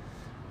now.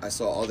 I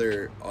saw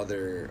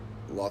other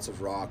lots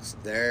of rocks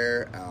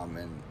there,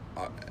 and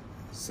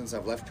since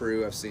I've left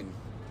Peru, I've seen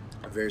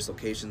various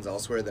locations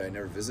elsewhere that I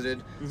never visited.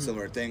 Mm-hmm.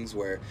 Similar things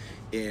where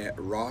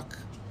rock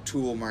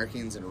tool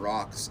markings and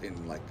rocks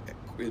in like,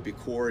 it'd be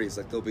quarries.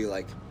 Like there'll be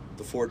like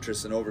the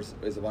fortress, and over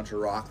is a bunch of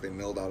rock they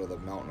milled out of the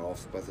mountain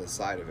off by the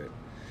side of it.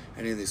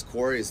 And in these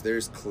quarries,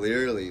 there's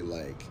clearly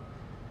like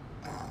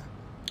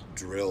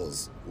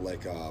drills,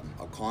 like a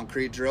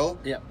concrete drill,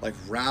 like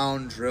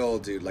round drill,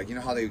 dude. Like you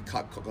know how they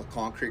cut a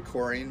concrete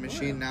quarrying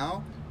machine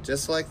now,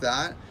 just like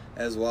that,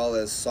 as well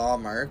as saw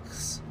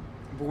marks.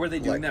 But were they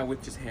doing that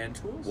with just hand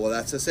tools? Well,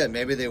 that's just it.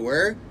 Maybe they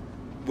were,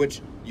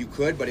 which you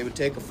could, but it would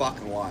take a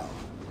fucking while.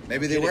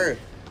 Maybe they were.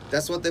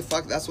 That's what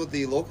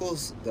the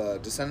locals, the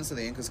descendants of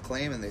the Incas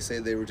claim, and they say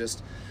they were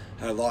just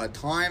had a lot of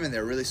time and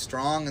they're really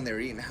strong and they were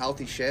eating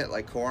healthy shit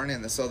like corn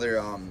and this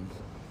other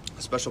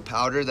special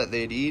powder that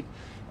they'd eat,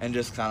 and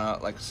just kind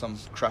of like some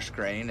crushed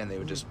grain, and they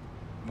would just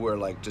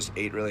just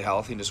ate really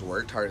healthy and just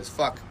worked hard as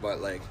fuck.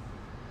 But like,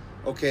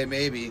 okay,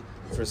 maybe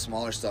for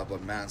smaller stuff,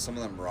 but man, some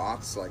of them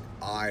rocks, like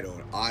I don't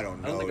know. I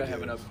don't think I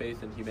have enough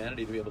faith in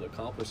humanity to be able to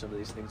accomplish some of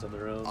these things on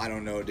their own. I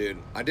don't know, dude.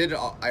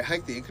 I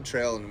hiked the Inca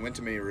Trail and went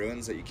to many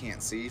ruins that you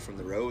can't see from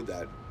the road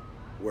that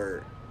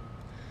were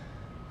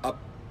up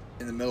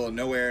in the middle of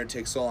nowhere. It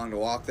takes so long to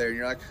walk there, and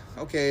you're like,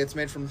 okay, it's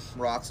made from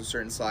rocks of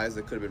certain size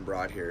that could have been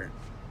brought here,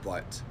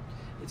 but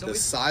the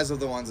size of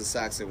the ones at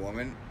Saxon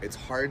Woman, it's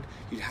hard.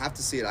 You'd have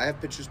to see it. I have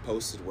pictures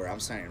posted where I'm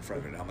standing in front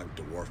of it and I'm like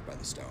dwarfed by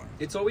the stone.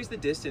 It's always the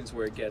distance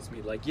where it gets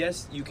me. Like,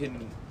 yes, you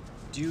can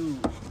do...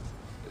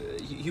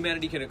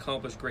 humanity can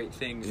accomplish great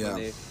things when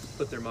they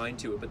put their mind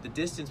to it, but the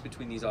distance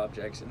between these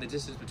objects, and the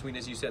distance between,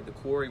 as you said, the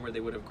quarry where they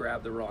would have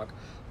grabbed the rock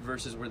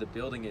versus where the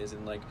building is,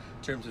 in like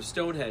terms of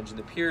Stonehenge and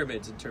the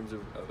pyramids, in terms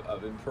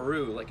of in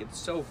Peru, like it's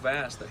so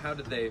vast that how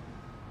did they,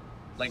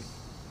 like,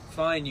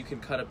 fine, you can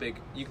cut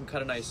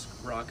a nice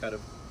rock out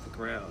of the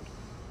ground,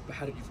 but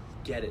how did you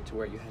get it to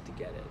where you had to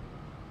get it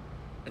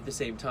at the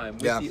same time?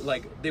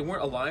 Like, they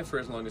weren't alive for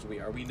as long as we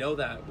are. We know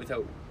that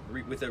without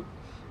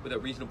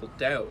reasonable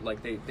doubt.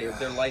 Like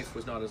their life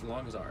was not as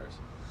long as ours.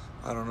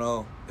 I don't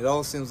know. It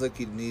all seems like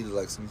you'd need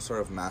like some sort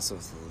of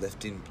massive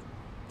lifting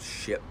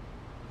ship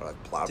or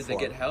like platform. Did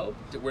they get help?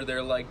 Were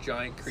there like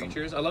giant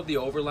creatures? I love the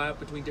overlap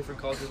between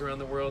different cultures around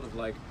the world of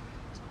like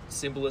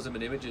symbolism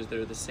and images that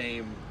are the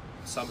same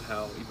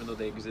somehow, even though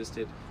they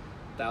existed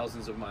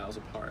thousands of miles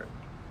apart.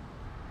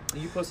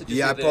 You posted.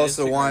 I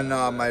posted one.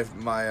 My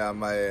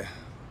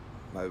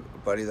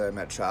buddy that I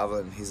met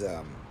traveling. He's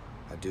a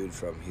dude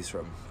from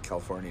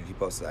California, and he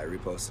posted. I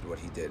reposted what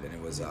he did, and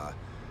it was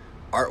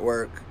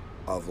artwork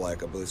of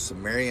like I believe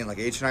Sumerian, like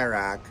ancient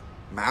Iraq,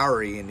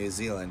 Maori in New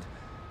Zealand,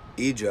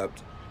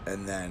 Egypt,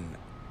 and then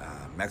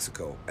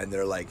Mexico. And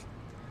they're like,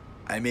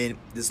 I mean,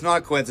 it's not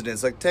a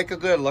coincidence. Like, take a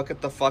good look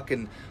at the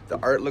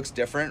art looks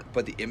different,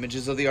 but the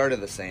images of the art are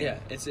the same. Yeah,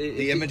 it's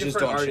the images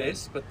don't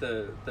artists, but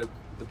the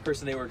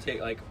person they were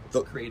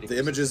creating the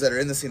images that are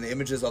in the scene, the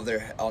images of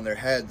on their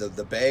head,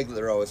 the bag that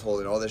they're always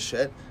holding, all this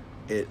shit.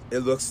 It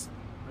looks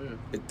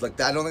like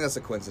that. I don't think that's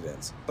a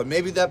coincidence. But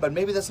maybe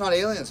that's not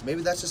aliens.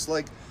 Maybe that's just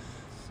like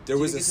there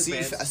was a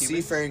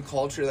seafaring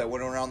culture that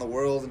went around the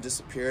world and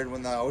disappeared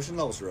when the ocean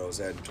levels rose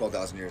at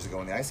 12,000 years ago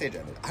when the Ice Age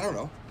ended. I don't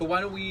know. But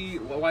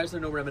why is there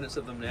no remnants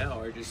of them now?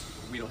 Or just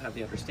we don't have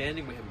the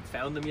understanding, we haven't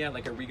found them yet?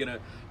 Like, are we gonna,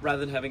 rather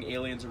than having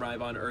aliens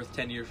arrive on Earth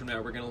 10 years from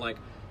now, we're gonna like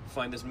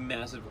find this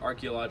massive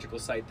archaeological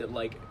site that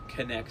like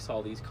connects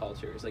all these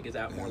cultures? Like, is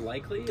that more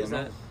likely?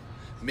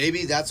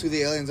 Maybe that's who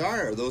the aliens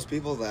are, or those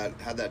people that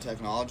had that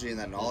technology and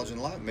that knowledge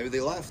and left. Maybe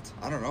they left.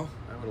 I don't know.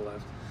 I would have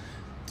left.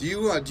 Do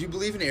you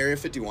believe in Area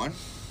 51?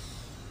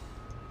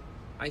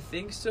 I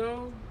think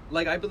so.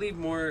 Like, I believe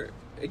more...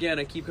 Again,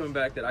 I keep coming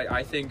back that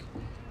I think...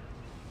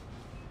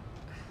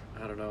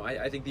 I don't know.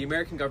 I think the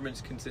American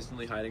government's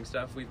consistently hiding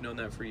stuff. We've known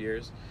that for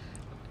years.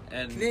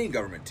 And Canadian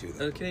government, too,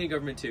 though. Canadian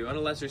government, too. On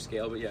a lesser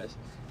scale, but yes.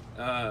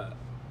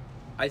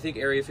 I think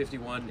Area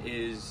 51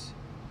 is...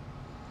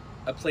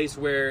 a place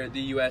where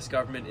the U.S.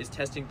 government is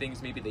testing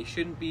things maybe they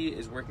shouldn't be,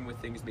 is working with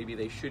things maybe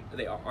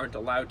they aren't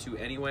allowed to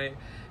anyway.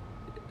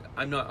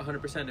 I'm not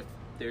 100% if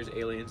there's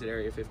aliens at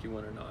Area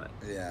 51 or not.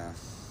 Yeah.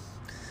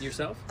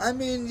 Yourself? I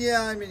mean, you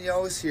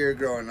always hear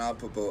growing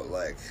up about,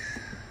 like,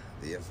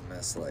 the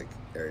infamous, like,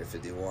 Area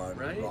 51,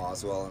 right. and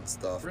Roswell and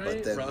stuff. Right,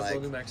 but then, Roswell,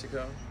 like, New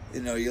Mexico.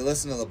 You know, you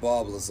listen to the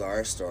Bob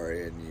Lazar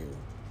story and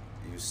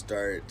you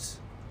start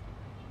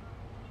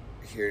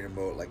hearing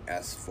about, like,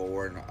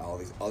 S4 and all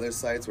these other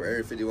sites where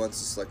Area 51 is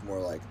just, like, more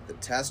like the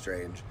test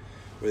range,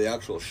 where the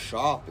actual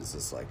shop is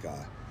just, like,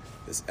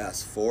 this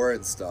S4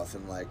 and stuff.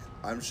 And, like,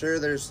 I'm sure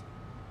there's,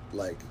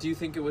 like... Do you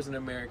think it was an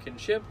American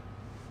ship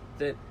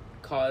that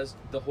caused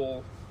the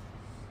whole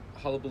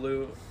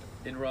hullabaloo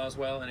in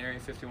Roswell and Area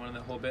 51 and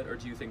that whole bit, or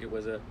do you think it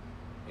was a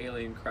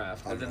alien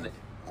craft? I don't know.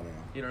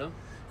 You don't know?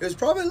 It was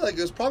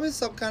probably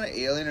some kind of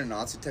alien or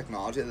Nazi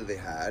technology that they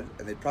had,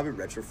 and they probably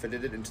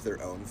retrofitted it into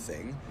their own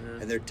thing,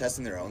 and they're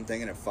testing their own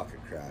thing, and it fucking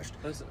crashed.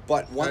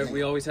 But one thing,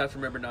 we always have to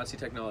remember Nazi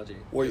technology.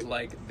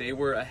 Like, they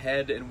were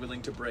ahead and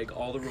willing to break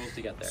all the rules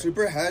to get there.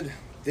 Super ahead.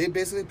 They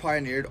basically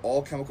pioneered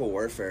all chemical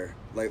warfare,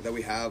 like, that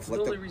we have. The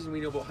only reason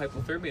we know about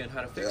hypothermia and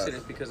how to fix it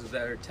is because of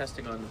their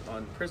testing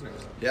on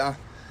prisoners. Yeah.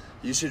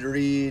 You should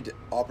read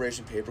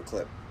Operation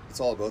Paperclip. It's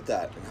all about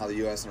that, and how the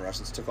U.S. and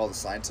Russians took all the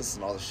scientists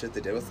and all the shit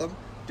they did with them.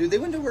 Dude, they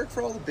went to work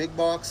for all the big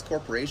box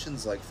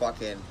corporations, like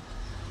fucking,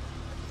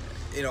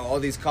 you know, all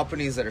these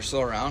companies that are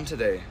still around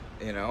today,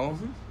 you know?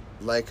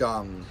 Mm-hmm. Like,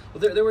 Well,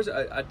 there was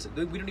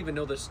we don't even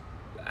know the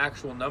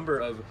actual number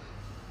of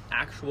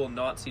actual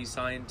Nazi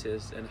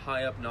scientists and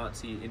high-up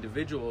Nazi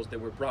individuals that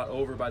were brought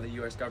over by the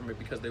U.S. government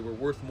because they were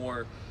worth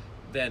more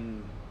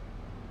than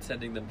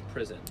sending them to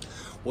prison.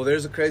 Well,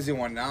 there's a crazy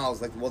one now.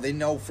 It's like, well, they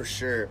know for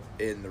sure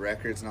in the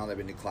records now they've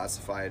been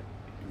declassified.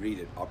 Read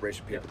it,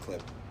 Operation Paperclip.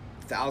 Yep.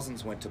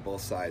 Thousands went to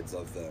both sides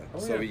of the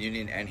Soviet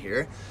Union and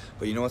here.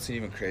 But you know what's an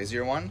even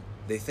crazier one?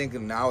 They think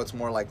now it's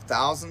more like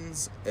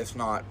thousands, if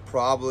not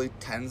probably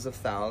tens of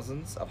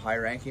thousands of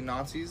high-ranking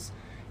Nazis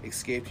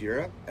escaped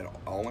Europe and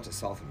all went to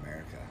South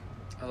America.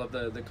 I love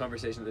the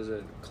conversation. There's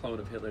a clone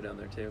of Hitler down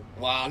there too.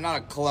 Well, not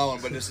a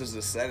clone, but just as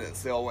a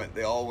sentence. They all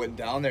went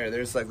down there.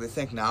 There's like they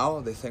think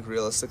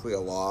realistically a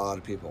lot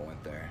of people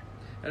went there.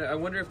 And I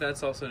wonder if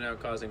that's also now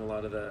causing a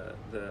lot of the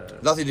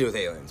nothing to do with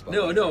aliens.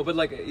 No, but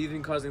like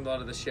even causing a lot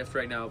of the shift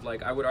right now of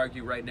like I would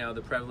argue right now the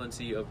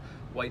prevalency of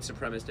white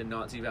supremacist and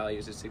Nazi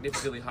values is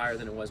significantly higher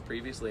than it was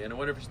previously. And I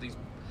wonder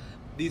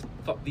if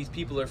these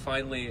people are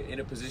finally in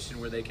a position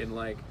where they can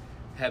like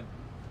have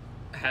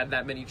had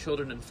that many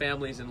children and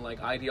families and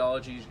like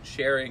ideologies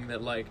sharing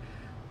that like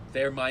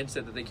their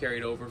mindset that they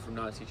carried over from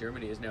Nazi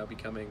Germany is now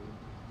becoming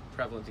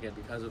prevalent again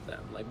because of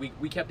them. Like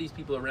we kept these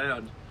people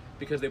around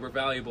because they were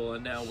valuable,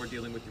 and now we're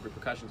dealing with the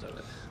repercussions of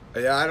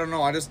it. Yeah, I don't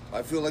know.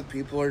 I feel like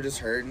people are just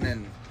hurting,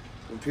 and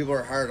when people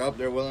are hard up,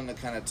 they're willing to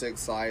kind of take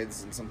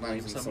sides, and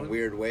sometimes in some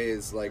weird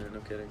ways. Like, no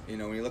kidding. You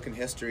know, when you look in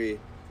history,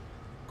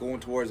 going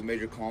towards a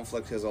major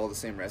conflict has all the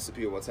same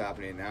recipe of what's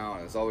happening now,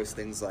 and there's always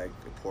things like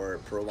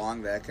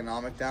prolonged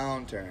economic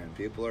downturn.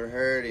 People are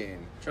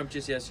hurting. Trump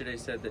just yesterday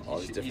said that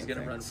he's going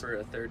to run for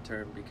a third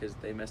term because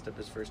they messed up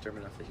his first term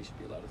enough that he should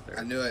be allowed a third.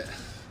 I knew it.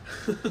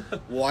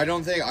 Well, I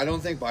don't think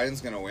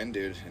Biden's going to win,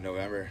 dude, in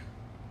November.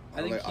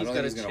 I think he's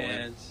got a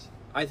chance.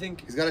 I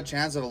think he's got a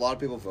chance if a lot of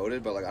people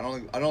voted, but like I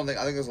think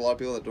there's a lot of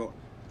people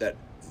that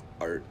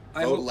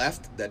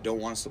left that don't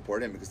want to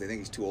support him because they think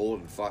he's too old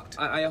and fucked.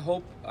 I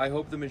hope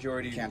the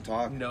majority can't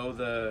talk. Know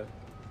the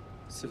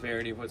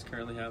severity of what's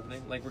currently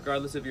happening. Like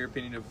regardless of your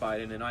opinion of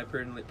Biden, and I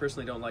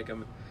personally don't like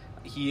him,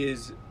 he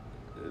is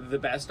the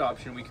best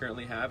option we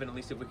currently have, and at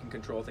least if we can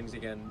control things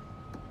again,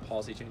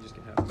 policy changes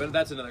can happen. But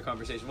that's another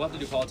conversation. We'll have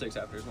to do politics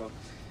after as well.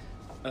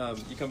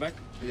 You come back?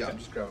 Yeah, okay. I'm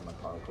just grabbing my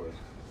power cord.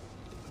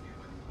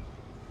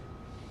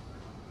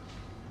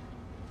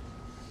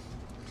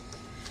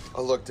 I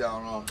looked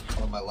down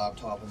on my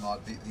laptop and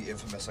not the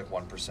infamous like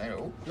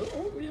 1%.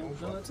 Oh yeah,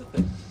 no, that's a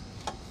thing.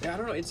 Yeah, I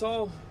don't know. It's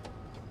all.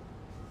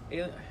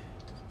 Yeah.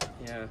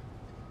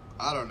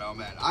 I don't know,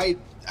 man.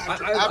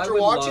 After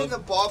watching the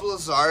Bob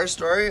Lazar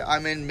story, I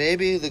mean,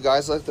 maybe the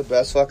guy's like the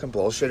best fucking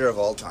bullshitter of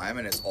all time,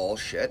 and it's all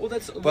shit.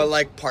 But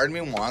like, part of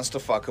me wants to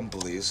fucking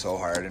believe so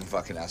hard in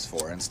fucking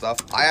S4 and stuff.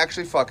 I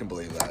actually fucking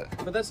believe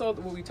that. But that's all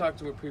what we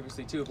talked about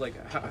previously too. Like,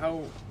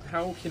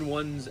 how can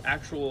one's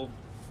actual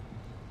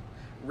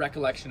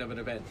recollection of an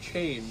event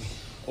change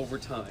over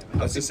time?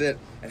 That's just it.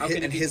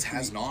 And his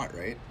has not,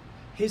 right?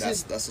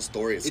 That's the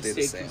story. It stayed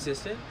the same.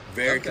 Consistent?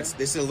 Very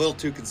consistent. It's a little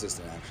too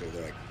consistent, actually.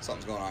 They're like,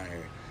 something's going on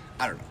here.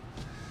 I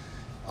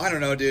don't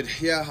know, dude.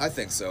 Yeah, I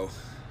think so.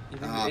 You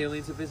think the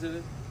aliens have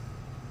visited?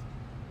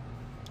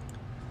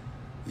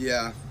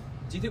 Yeah.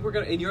 Do you think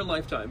we're in your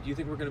lifetime, do you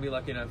think we're gonna be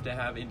lucky enough to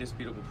have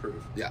indisputable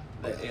proof? Yeah.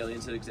 That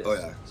aliens exist? Oh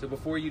yeah. So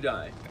before you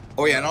die.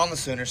 Oh yeah, and on the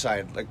sooner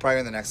side, like probably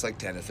in the next like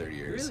 10 to 30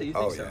 years. Really? You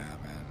think so? Yeah,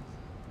 man.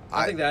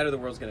 I think that or the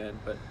world's gonna end,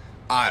 but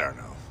I don't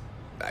know.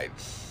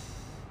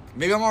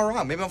 Maybe I'm all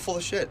wrong. Maybe I'm full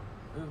of shit.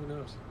 Oh, who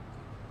knows?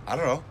 I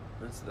don't know.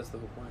 That's the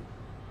whole point.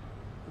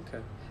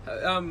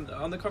 Okay.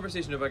 On the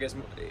conversation of, I guess,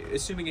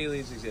 assuming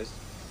aliens exist,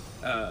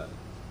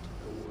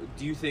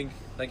 do you think,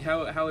 like,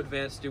 how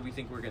advanced do we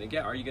think we're going to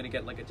get? Are you going to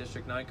get like a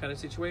District 9 kind of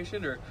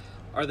situation, or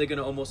are they going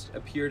to almost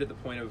appear to the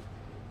point of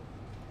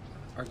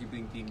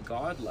arguably being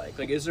godlike?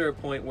 Like, is there a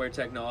point where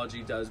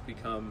technology does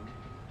become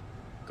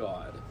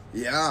God?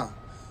 Yeah,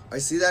 I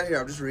see that here.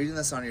 I'm just reading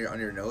this on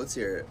your notes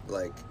here.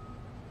 Like,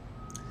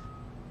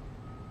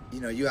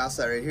 you asked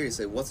that right here. You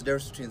say, what's the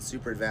difference between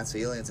super advanced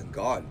aliens and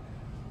God?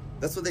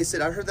 That's what they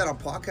said. I heard that on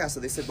podcasts.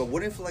 That they said, but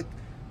what if like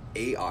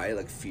AI,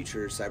 like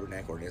future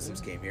cybernetic organisms,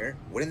 came here?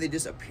 Wouldn't they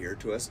just appear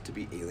to us to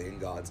be alien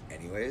gods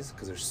anyways?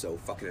 Because they're so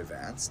fucking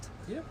advanced.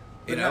 Yeah.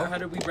 But how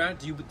do we brand?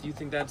 Do you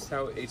think that's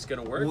how it's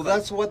gonna work? Well,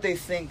 that's what they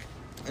think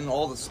in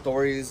all the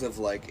stories of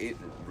like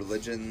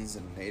religions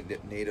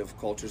and native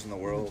cultures in the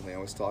world. And they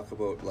always talk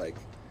about like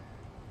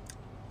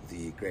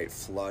the Great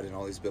Flood and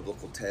all these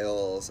biblical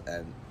tales,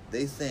 and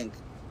they think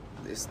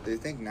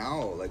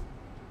now, like,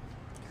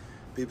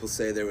 people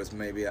say there was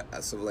maybe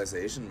a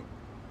civilization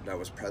that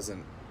was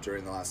present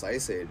during the last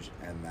ice age,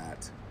 and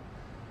that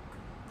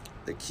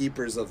the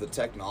keepers of the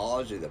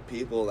technology, the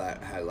people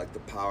that had like the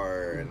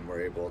power and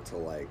were able to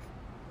like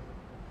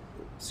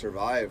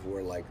survive,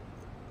 were like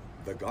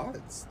the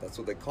gods. That's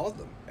what they called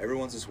them.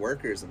 Everyone's just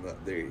workers, and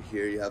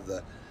here you have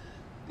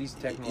these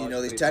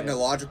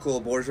technological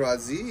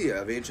bourgeoisie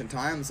of ancient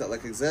times that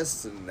like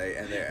exists, and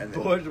they're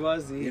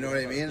bourgeoisie. You know what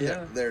I mean?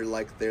 Yeah. They're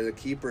the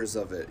keepers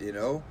of it.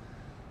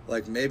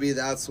 Like maybe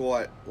that's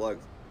what, like,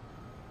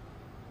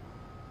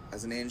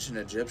 as an ancient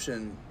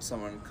Egyptian,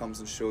 someone comes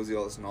and shows you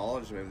all this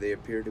knowledge. Maybe they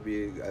appear to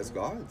be as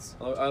gods.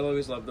 I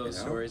always love those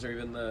stories, or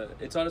even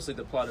it's honestly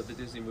the plot of the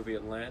Disney movie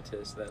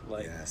Atlantis, that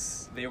like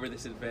they were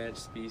this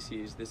advanced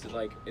species, this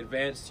like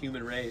advanced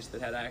human race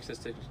that had access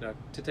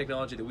to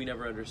technology that we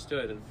never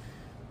understood, and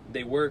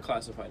they were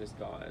classified as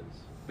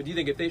gods. But do you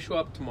think if they show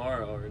up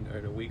tomorrow or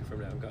in a week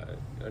from now,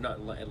 or not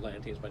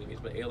Atlanteans by any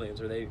means, but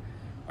aliens, are they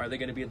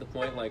going to be at the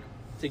point, like,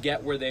 to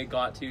get where they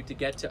got to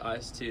get to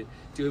us, to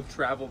have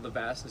traveled the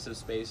vastness of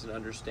space and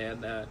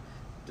understand that,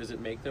 does it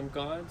make them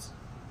gods?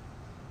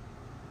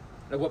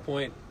 At what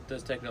point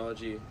does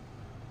technology...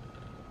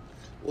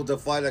 Well,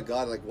 define a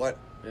god, like what?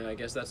 Yeah, I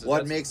guess that's...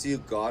 What makes you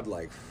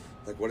godlike?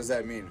 Like, what does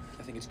that mean?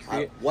 I think it's...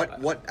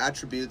 What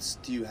attributes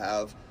do you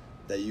have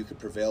that you could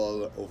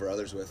prevail over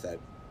others with, that...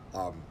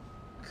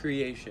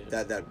 creation.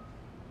 That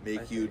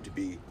make you to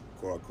be...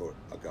 quote unquote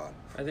a god.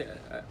 I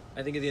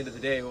think at the end of the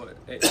day,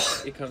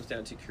 it comes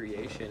down to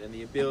creation and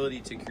the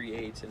ability to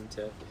create, and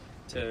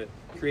to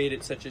create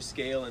at such a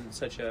scale and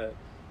such a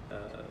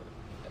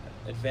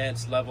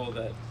advanced level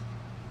that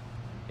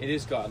it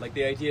is God. Like,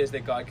 the idea is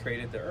that God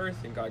created the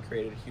earth, and God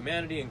created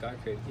humanity, and God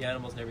created the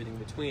animals and everything in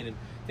between. And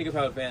think of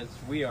how advanced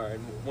we are,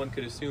 and one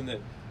could assume that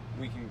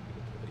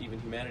even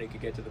humanity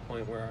could get to the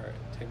point where our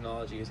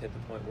technology has hit the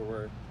point where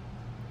we're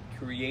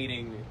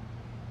creating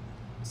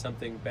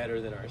something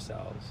better than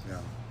ourselves. Yeah.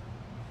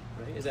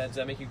 Right? Does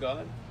that make you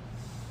God?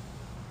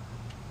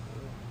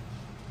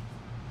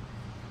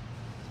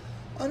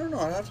 I don't know.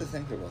 I'd have to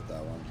think about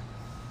that one.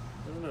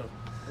 I don't know.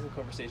 The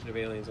conversation of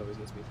aliens always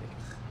gets me thinking.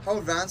 How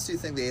advanced do you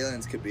think the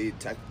aliens could be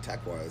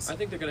tech-wise? I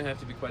think they're going to have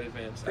to be quite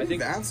advanced. I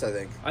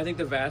think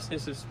the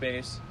vastness of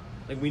space,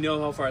 like, we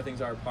know how far things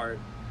are apart,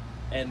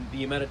 and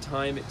the amount of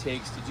time it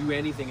takes to do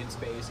anything in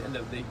space, and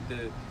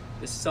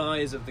the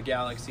size of the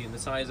galaxy, and the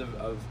size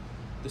of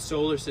the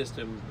solar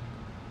system,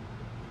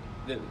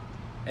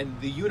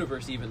 and the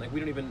universe even, like, we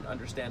don't even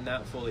understand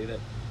that fully, that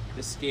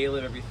the scale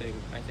of everything,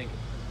 I think,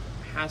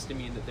 has to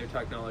mean that their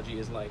technology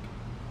is, like,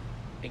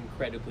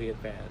 incredibly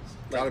advanced.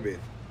 Gotta be.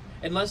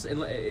 Unless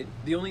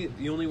the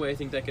only way I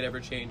think that could ever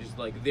change is,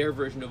 like, their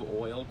version of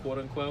oil, quote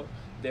unquote,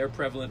 their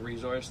prevalent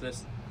resource,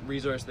 this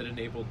resource that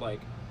enabled,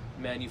 like,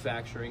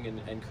 manufacturing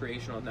and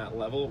creation on that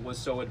level, was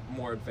so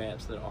more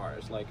advanced than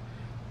ours. Like,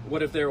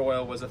 what if their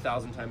oil was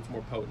 1,000 times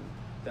more potent?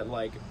 That,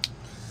 like...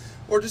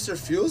 Or just their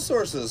fuel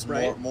sources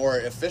right? more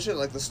efficient.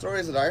 Like, the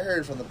stories that I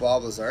heard from the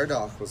Bob Lazar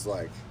doc was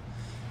like,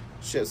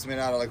 shit's made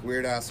out of like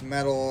weird ass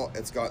metal.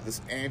 It's got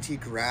this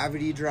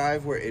anti-gravity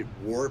drive where it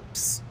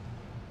warps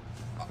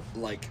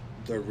like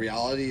the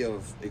reality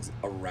of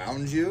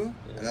around you,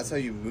 and that's how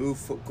you move,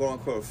 quote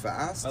unquote,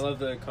 fast. I love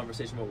the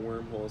conversation about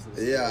wormholes.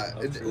 And yeah,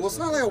 it's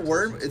not like a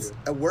worm. It's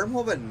a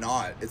wormhole, but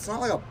not. It's not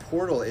like a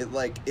portal. It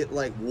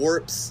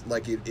warps.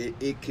 Like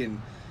it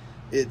can.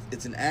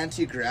 It's an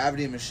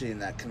anti-gravity machine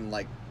that can,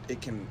 like,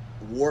 it can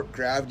warp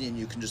gravity, and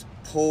you can just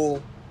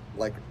pull,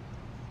 like,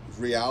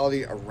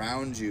 reality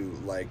around you,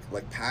 like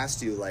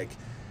past you. Like,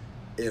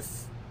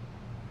 if,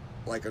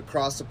 like,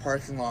 across the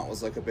parking lot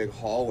was like a big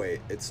hallway,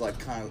 it's like,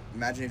 kind of,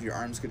 imagine if your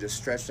arms could just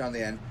stretch down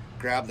the end,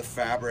 grab the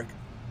fabric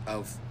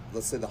of,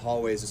 let's say the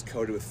hallway is just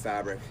coated with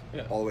fabric,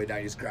 all the way down,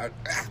 you just grab,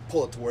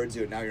 pull it towards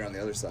you, and now you're on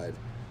the other side.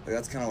 Like,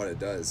 that's kind of what it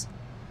does.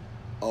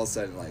 All of a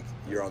sudden, like,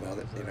 you're on the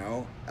other, you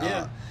know?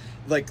 Yeah.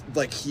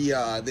 Like he,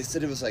 they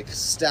said it was like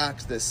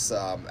stacked, this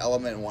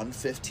element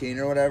 115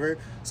 or whatever.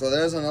 So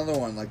there's another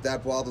one, like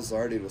that Bob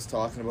Lazar dude was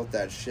talking about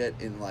that shit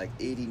in like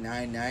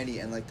 89, 90,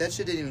 and like that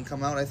shit didn't even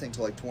come out, I think,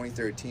 till like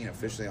 2013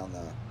 officially on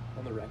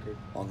the record,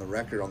 on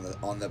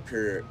the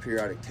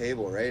periodic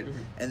table, right?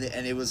 Mm-hmm.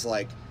 And it was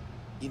like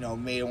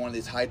made in one of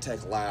these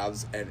high-tech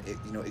labs, and it,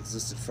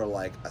 existed for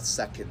like a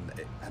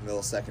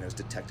millisecond. It was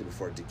detected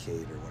before it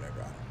decayed or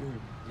whatever. I don't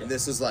know. Yeah. And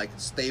this is like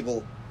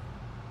stable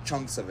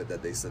chunks of it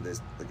that they said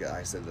the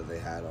guy said that they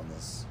had on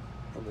this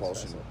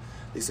propulsion.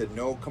 They said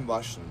no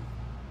combustion,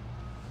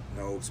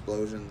 no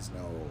explosions,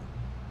 no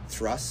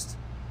thrust.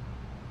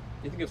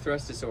 You think of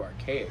thrust as so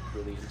archaic,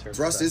 really, in terms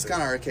thrust of is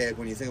kind of archaic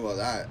when you think about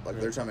that. Like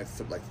they're trying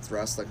to make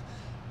thrust. Like,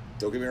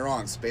 don't get me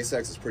wrong,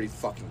 SpaceX is pretty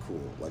fucking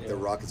cool. Like the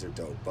rockets are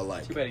dope, but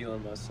like too bad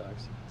Elon Musk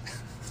sucks.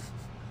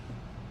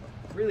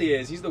 Really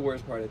is. He's the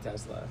worst part of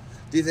Tesla.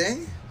 Do you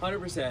think?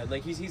 100%.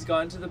 Like he's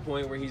gotten to the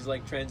point where he's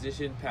like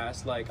transitioned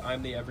past like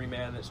I'm the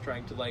everyman that's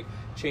trying to like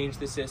change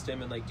the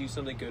system and like do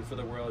something good for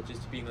the world,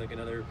 just being like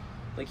another.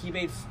 Like he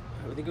made,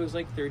 I think it was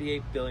like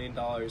 $38 billion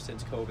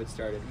since COVID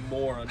started,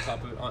 more on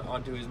top of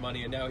onto his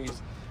money, and now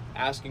he's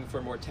asking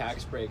for more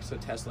tax breaks so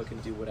Tesla can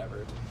do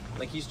whatever.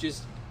 Like he's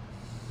just.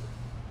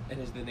 And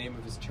is the name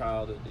of his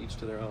child, each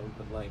to their own,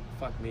 but like,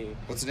 fuck me.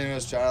 What's the name of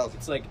his child?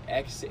 It's like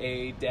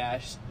XA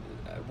dash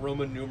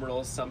Roman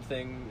numerals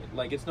something.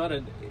 Like it's not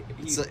a.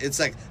 It's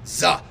like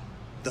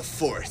the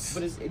fourth.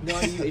 But it's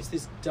not even. It's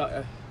this.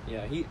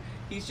 Yeah,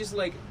 he's just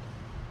like,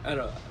 I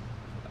don't know.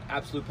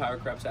 Absolute power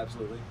creeps,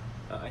 absolutely.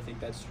 I think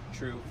that's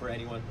true for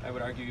anyone. I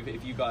would argue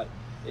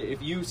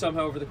if you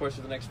somehow over the course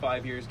of the next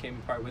 5 years came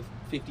apart with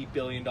 $50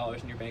 billion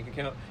in your bank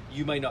account,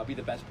 you might not be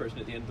the best person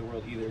at the end of the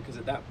world either, because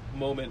at that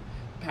moment,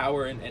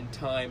 power and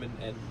time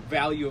and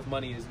value of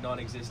money is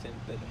non-existent.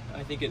 That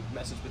I think it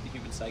messes with the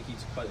human psyche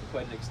to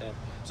quite an extent.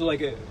 So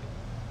like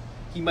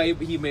he may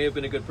have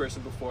been a good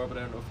person before, but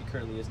I don't know if he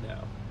currently is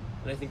now.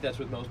 And I think that's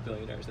with most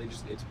billionaires.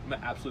 It's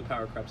absolute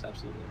power corrupts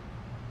absolutely.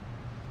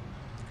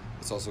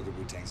 It's also a good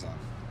Wu-Tang song.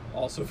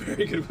 Also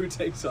very good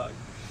Wu-Tang song.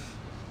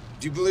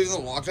 Do you believe in the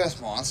Loch Ness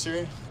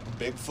Monster?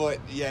 Bigfoot?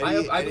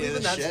 Yeti? I believe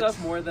in that stuff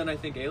more than I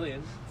think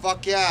aliens.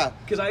 Fuck yeah.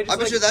 Because I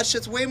bet you that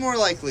shit's way more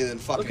likely than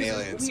fucking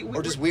aliens.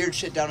 Or just weird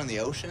shit down in the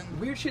ocean.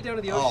 Weird shit down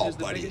in the ocean is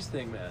the biggest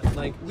thing, man.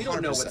 Like, we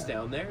don't know what's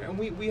down there. And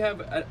we have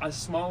a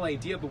small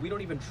idea, but we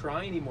don't even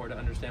try anymore to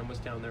understand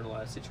what's down there in a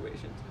lot of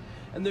situations.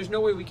 And there's no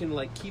way we can,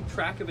 like, keep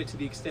track of it to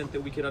the extent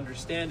that we could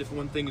understand if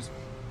one thing's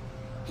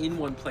in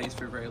one place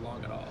for very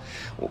long at all.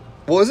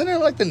 Well, isn't it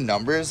like the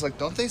numbers? Like,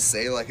 don't they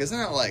say, like, isn't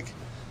it like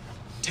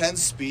 10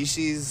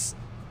 species?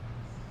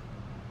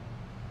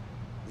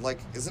 Like,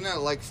 isn't it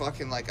like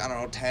fucking, like, I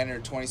don't know, 10 or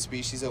 20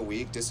 species a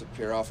week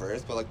disappear off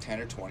Earth, but like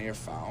 10 or 20 are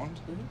found?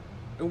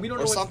 Mm-hmm. And we don't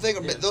know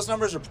something. Yeah. Those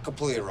numbers are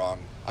completely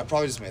wrong. I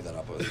probably just made that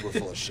up. We're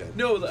full of shit.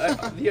 No,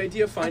 the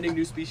idea of finding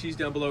new species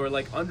down below, or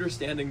like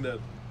understanding the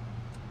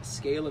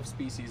scale of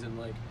species, and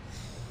like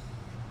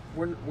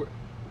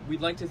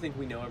we'd like to think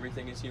we know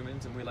everything as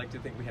humans, and we like to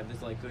think we have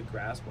this like good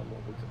grasp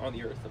on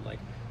the Earth and like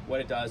what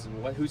it does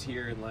and who's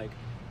here and like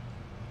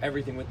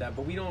everything with that.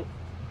 But we don't.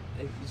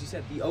 As you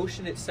said, the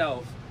ocean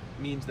itself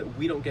means that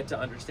we don't get to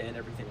understand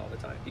everything all the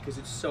time, because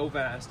it's so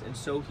vast and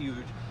so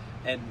huge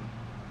and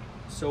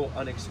so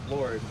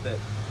unexplored that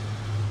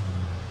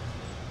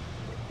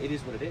it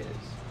is what it is.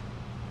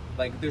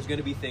 Like, there's going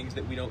to be things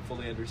that we don't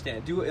fully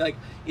understand.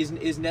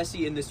 Is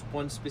Nessie in this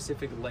one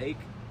specific lake?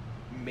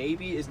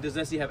 Maybe. Does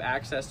Nessie have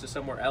access to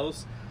somewhere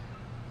else?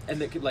 And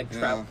that could like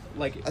trap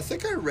like. I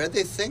think I read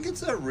they think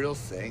it's a real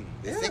thing.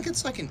 They think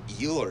it's like an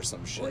eel or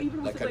some shit. Well,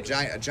 even like a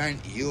giant eel or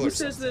something. Who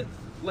says that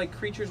like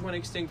creatures went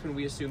extinct when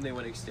we assume they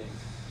went extinct?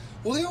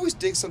 Well, they always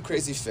dig some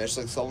crazy fish.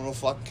 Like, someone will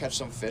fucking catch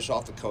some fish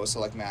off the coast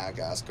of like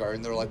Madagascar,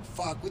 and they're like,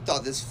 "Fuck, we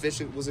thought this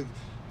fish was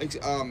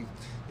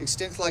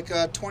extinct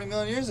like 20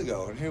 million years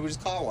ago, and here we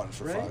just caught one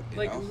for fun."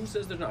 Like, who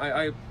says there's no?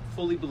 I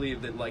fully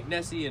believe that like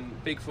Nessie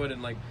and Bigfoot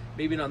and like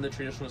maybe not in the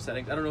traditional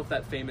settings. I don't know if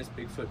that famous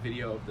Bigfoot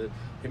video of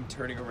him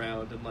turning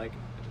around and like.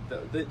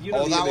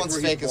 That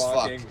one's fake as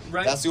fuck.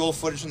 Right? That's the old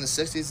footage from the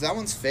 60s. That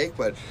one's fake,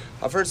 but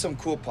I've heard some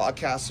cool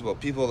podcasts about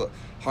people,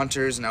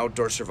 hunters and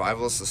outdoor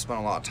survivalists that spend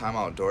a lot of time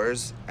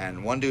outdoors,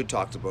 and one dude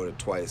talked about it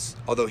twice,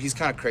 although he's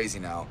kind of crazy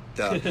now.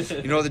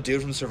 You know the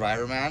dude from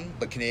Survivor Man,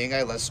 the Canadian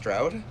guy, Les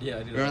Stroud? Yeah,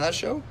 I do. Remember that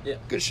show? Yeah.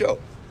 Good show.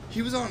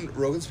 He was on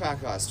Rogan's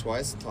podcast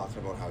twice and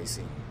talking about how he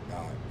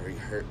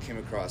came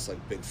across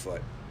like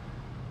Bigfoot.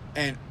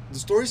 And the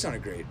story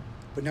sounded great.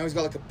 But now he's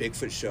got like a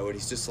Bigfoot show, and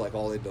he's just like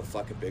all into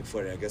fucking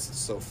Bigfoot, and I guess it's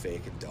so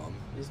fake and dumb.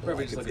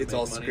 It's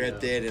all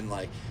scripted, and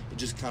like it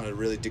just kind of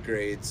really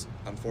degrades,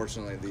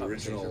 unfortunately, the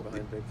original.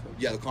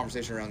 The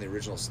conversation around the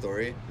original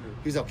story.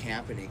 Mm-hmm. He was out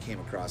camping, and he came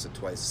across it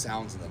twice.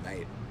 Sounds in the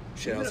night,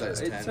 shit outside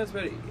his tent. Sounds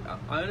about it.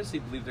 I honestly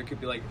believe there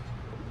could be like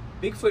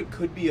Bigfoot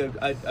could be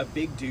a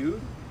big dude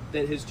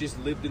that has just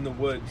lived in the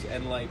woods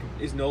and like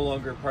is no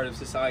longer part of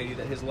society,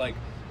 that has like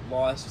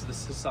lost the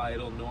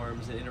societal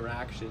norms and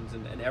interactions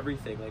and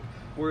everything. Like,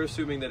 we're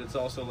assuming that it's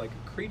also like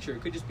a creature.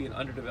 It could just be an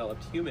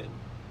underdeveloped human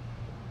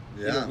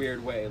in a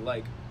weird way,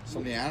 like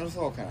some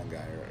Neanderthal kind of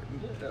guy,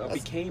 right?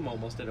 Became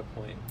almost at a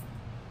point.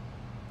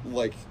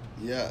 Like,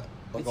 yeah,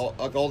 like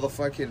all the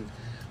fucking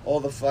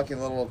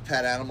little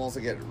pet animals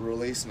that get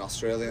released in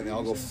Australia, and they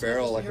all go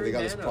feral. Like, they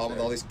got this problem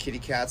with all these kitty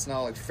cats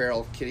now, like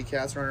feral kitty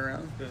cats running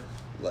around. Yeah.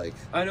 Like,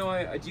 I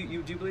know. Do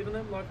you believe in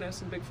them, Loch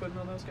Ness and Bigfoot and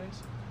all those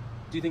guys?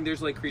 Do you think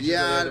there's like creatures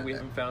that we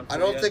haven't found? I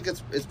don't think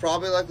it's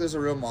probably like there's a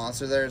real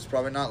monster there. It's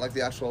probably not like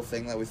the actual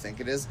thing that we think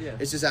it is. Yeah.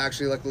 It's just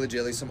actually like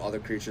legitimately some other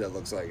creature that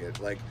looks like it.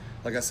 Like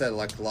I said,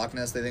 like Loch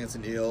Ness, they think it's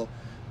an eel.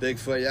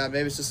 Bigfoot, yeah,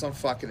 maybe it's just some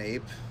fucking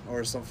ape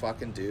or some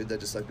fucking dude that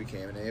just like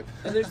became an ape.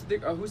 And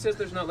who says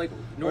there's not like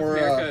North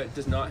America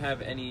does not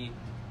have any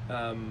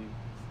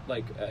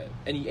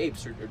any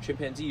apes or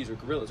chimpanzees or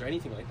gorillas or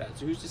anything like that.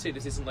 So who's to say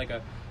this isn't like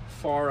a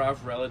far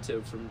off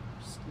relative from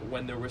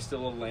when there was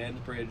still a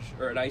land bridge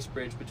or an ice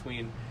bridge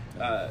between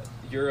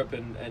Europe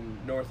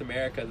and North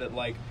America, that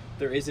like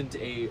there isn't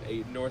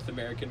a North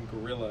American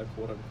gorilla,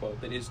 quote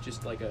unquote, that is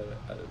just like a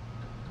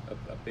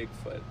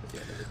Bigfoot at the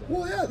end of the day.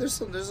 Well, yeah, there's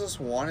this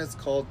one. It's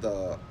called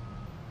the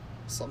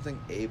something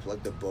ape,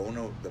 like the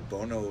Bono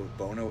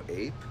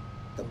ape,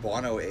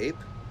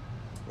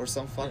 or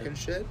some fucking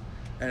shit.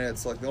 And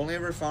it's like they only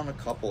ever found a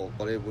couple,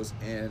 but it was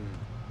either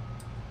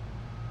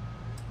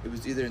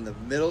in the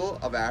middle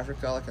of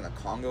Africa, like in the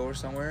Congo or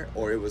somewhere,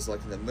 or it was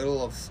like in the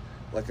middle of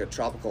like a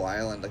tropical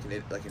island, like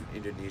in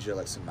Indonesia,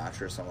 like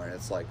Sumatra or somewhere. And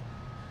it's like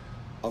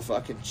a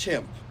fucking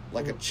chimp,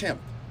 like a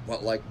chimp,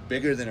 but like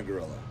bigger than a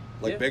gorilla.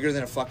 Like bigger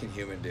than a fucking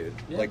human, dude.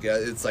 Yeah. Like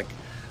it's like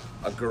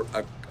a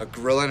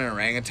gorilla and an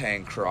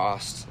orangutan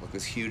crossed, like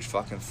this huge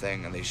fucking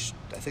thing, and I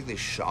think they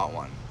shot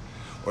one,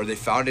 or they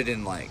found it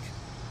in like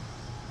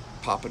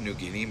Papua New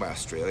Guinea by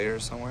Australia or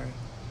somewhere.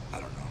 I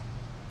don't know.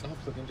 I'll have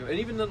to look into it. And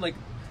even then, like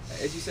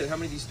as you said, how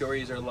many of these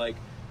stories are like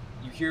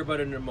you hear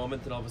about it in a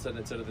moment, and all of a sudden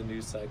it's out of the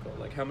news cycle?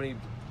 Like how much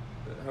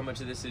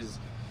of this is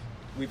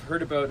we've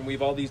heard about, and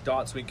we've all these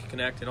dots we can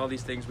connect, and all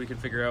these things we can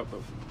figure out,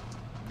 but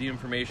the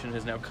information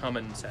has now come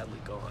and sadly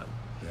gone.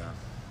 Yeah.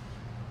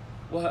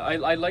 Well,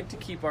 I'd like to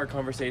keep our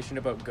conversation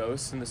about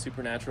ghosts and the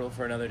supernatural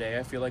for another day.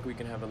 I feel like we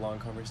can have a long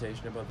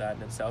conversation about that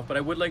in itself. But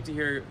I would like to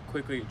hear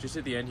quickly, just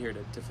at the end here,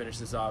 to finish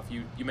this off.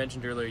 You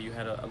mentioned earlier you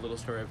had a little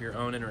story of your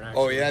own interaction.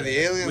 Oh yeah, the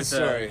alien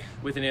story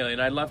with an alien.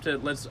 I'd like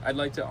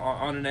to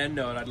on an end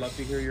note, I'd love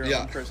to hear your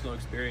own personal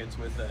experience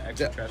with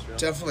extraterrestrial.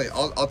 Definitely,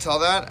 I'll tell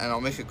that, and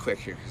I'll make it quick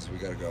here because we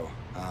gotta go.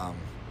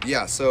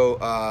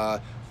 So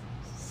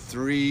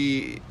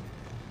 3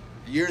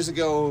 years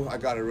ago, I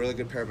got a really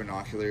good pair of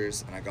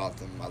binoculars, and I got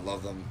them. I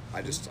love them.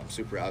 I was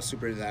super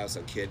into that as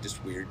a kid,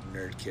 just weird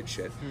nerd kid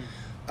shit.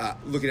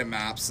 Looking at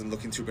maps and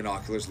looking through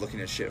binoculars,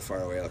 looking at shit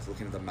far away, like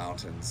looking at the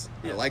mountains.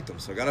 I liked them,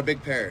 so I got a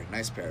big pair,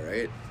 nice pair,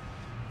 right?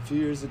 A few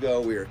years ago,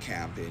 we were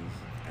camping,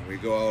 and we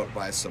go out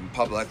by some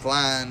public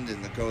land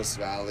in the Coast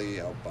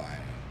Valley, out by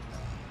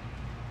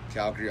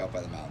Calgary, out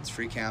by the mountains.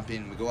 Free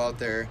camping. We go out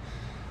there.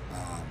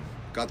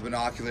 Got the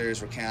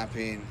binoculars. We're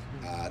camping.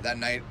 That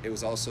night, it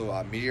was also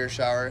a meteor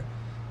shower.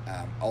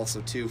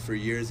 Also, too, for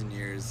years and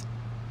years,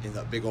 in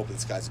the big open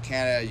skies of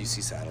Canada, you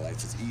see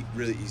satellites. It's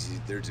really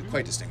easy. They're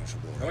quite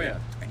distinguishable. Right? Oh, yeah.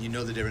 And you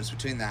know the difference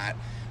between that,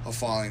 a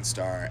falling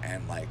star,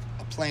 and, like,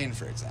 a plane,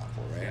 for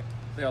example, right? Yeah.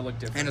 They all look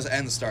different.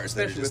 And the stars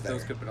that are just there. Especially with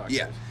those good binoculars.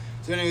 Yeah.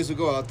 So anyways, we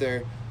go out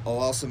there. I'll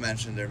also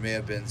mention there may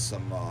have been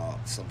some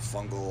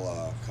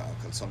fungal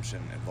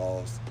consumption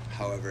involved.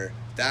 However,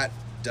 that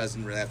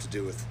doesn't really have to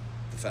do with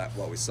the fact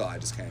what we saw. I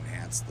just kind of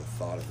enhanced the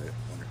thought of it.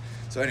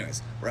 So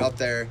anyways, we're out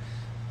there,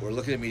 we're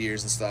looking at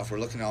meteors and stuff, we're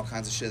looking at all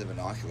kinds of shit in the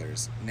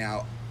binoculars.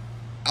 Now,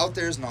 out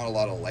there's not a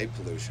lot of light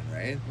pollution,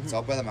 right? Mm-hmm. It's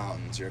out by the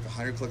mountains, you're like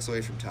 100 clicks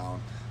away from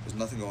town, there's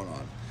nothing going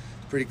on.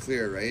 It's pretty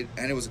clear, right?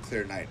 And it was a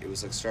clear night, it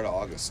was like start of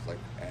August, like,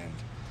 and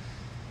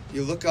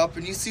you look up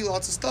and you see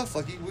lots of stuff,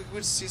 like we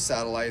would see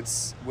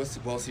satellites with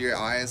both your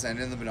eyes and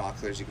in the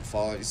binoculars, you can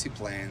follow, you see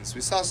planes.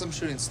 We saw some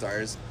shooting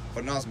stars,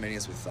 but not as many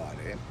as we thought,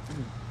 eh?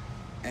 Mm-hmm.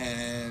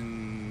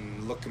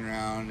 And looking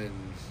around, and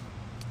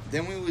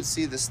then we would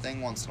see this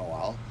thing once in a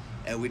while,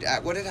 and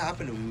what had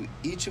happened,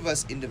 each of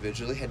us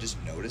individually had just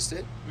noticed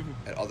it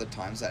at other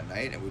times that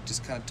night, and we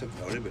just kind of took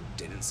note of it, but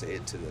didn't say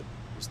it it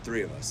was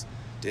 3 of us,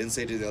 didn't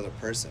say it to the other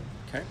person.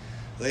 Okay.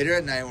 Later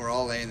at night, we're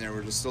all laying there,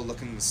 we're just still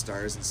looking at the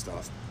stars and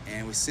stuff,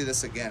 and we see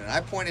this again, and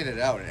I pointed it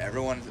out, and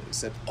everyone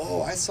said,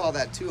 oh, I saw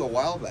that too a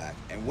while back.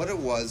 And what it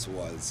was,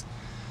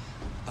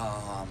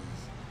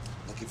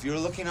 like if you were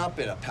looking up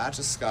at a patch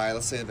of sky,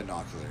 let's say the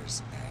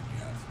binoculars, and you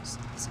have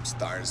some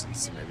stars and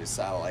maybe a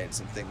satellite and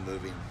something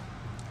moving,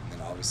 and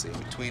then obviously in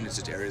between is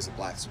just areas of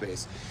black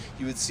space,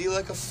 you would see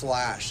like a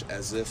flash,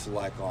 as if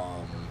like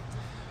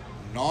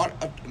not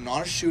a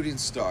shooting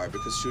star,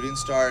 because shooting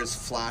stars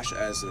flash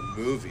as they're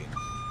moving,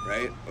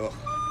 right? Ugh,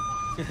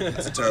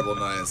 that's a terrible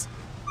noise.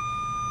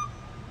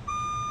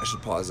 I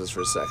should pause this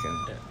for a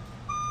second. Yeah.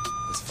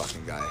 This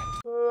fucking guy.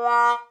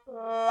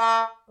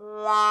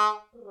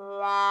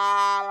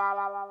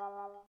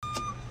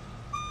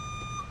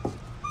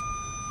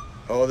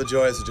 Oh, the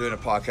joys of doing a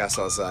podcast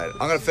outside.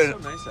 I'm gonna finish.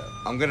 So nice out.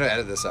 I'm gonna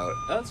edit this out.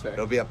 Oh, that's fair.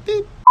 It'll be a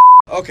beep.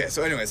 Okay,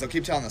 so anyways, I'll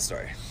keep telling the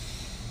story.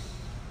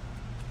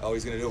 Oh,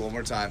 he's gonna do it one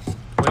more time.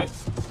 Wait.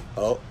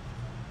 Oh.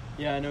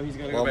 Yeah, I know he's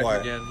gonna go One back more.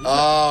 again.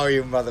 Oh,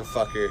 you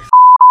motherfucker.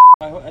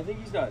 I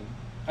think he's done.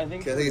 I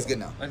think he's good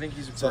now. I think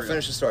he's. So I'll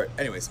finish the story.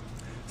 Anyways,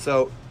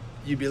 so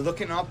you'd be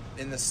looking up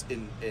in the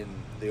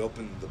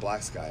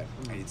black sky,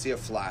 and you'd see a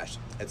flash.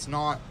 It's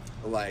not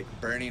like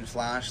burning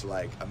flash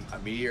like a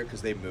meteor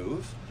because they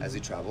move as they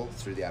travel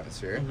through the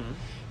atmosphere. Mm-hmm.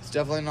 It's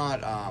definitely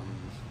not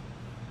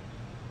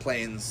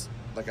planes,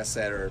 like I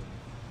said, or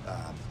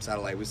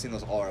satellite. We've seen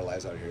those all our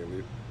lives out here.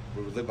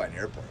 We live by an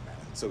airport, man.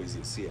 It's so easy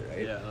to see it,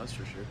 right? Yeah, that's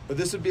for sure. But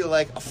this would be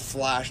like a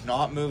flash,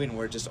 not moving,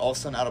 where just all of a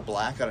sudden out of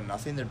black, out of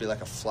nothing, there'd be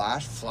like a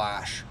flash,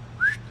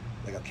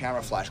 like a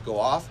camera flash go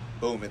off,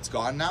 boom, it's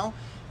gone now.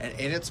 And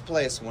in its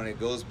place, when it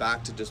goes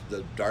back to just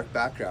the dark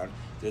background,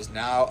 there's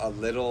now a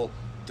little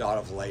dot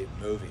of light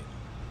moving.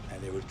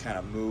 And it would kind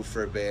of move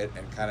for a bit,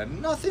 and kind of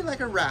nothing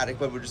like erratic,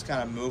 but it would just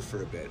kind of move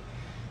for a bit.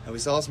 And we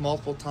saw this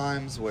multiple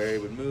times where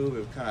it would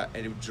move,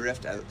 and it would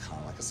drift as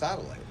kind of like a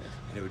satellite.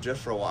 And it would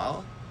drift for a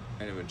while,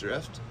 and it would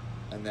drift,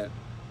 and then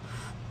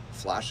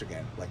flash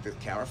again, like the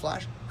camera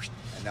flash,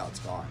 and now it's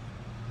gone.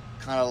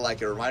 Kind of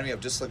like, it reminded me of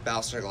just like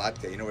Battlestar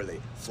Galactica, you know, where they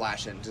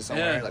flash into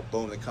somewhere, like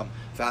boom, they come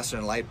faster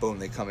than light, boom,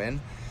 they come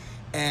in.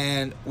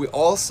 And we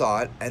all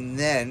saw it, and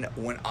then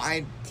when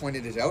I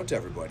pointed it out to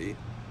everybody,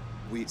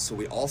 we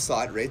all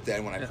saw it right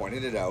then when I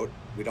pointed it out.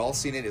 We'd all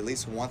seen it at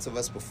least once of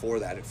us before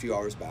that, a few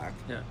hours back.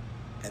 Yeah.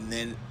 And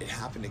then it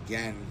happened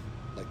again,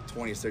 like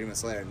 20 or 30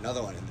 minutes later,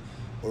 another one,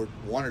 or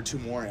one or two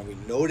more, and we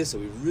noticed it.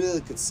 We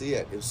really could see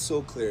it. It was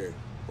so clear.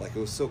 Like, it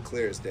was so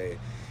clear as day.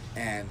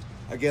 And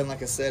again,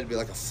 like I said, it'd be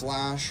like a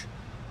flash,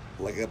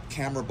 like a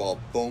camera ball,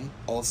 boom.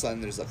 All of a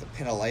sudden, there's like a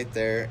pin of light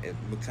there. It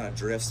kind of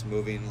drifts,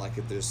 moving, like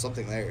if there's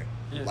something there.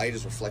 Yeah. Light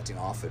is reflecting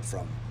off it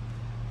from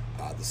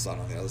the sun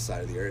on the other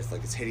side of the earth.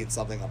 Like it's hitting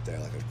something up there,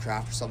 like a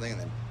craft or something,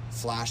 and then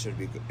flash, it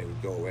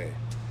would go away.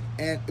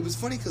 And it was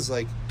funny because,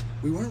 like,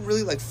 we weren't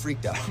really, like,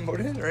 freaked out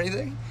about it or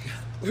anything.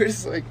 We were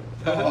just like,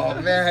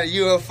 oh, man,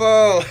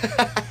 UFO.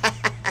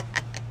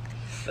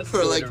 That's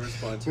we're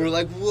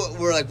like,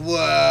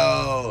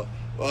 whoa.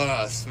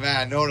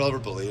 Man, no one will ever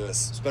believe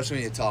us. Especially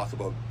when you talk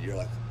about, you're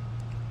like,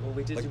 well,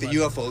 we did like the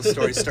UFO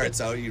story starts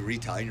out, you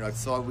retell, and you're like,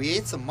 so we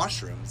ate some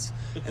mushrooms,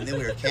 and then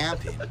we were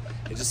camping.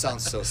 It just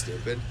sounds so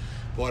stupid.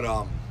 But,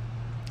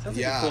 sounds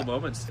like a cool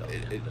moment still.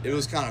 It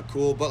was kind of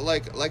cool, but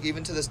like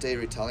even to this day,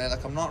 retelling it,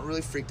 like I'm not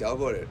really freaked out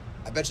about it.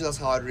 I bet you that's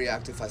how I'd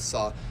react if I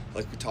saw,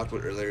 like we talked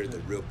about earlier, the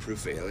real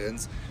proof of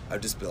aliens.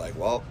 I'd just be like,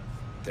 well,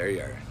 there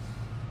you are.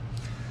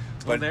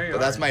 But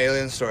that's my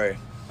alien story.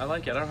 I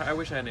like it. I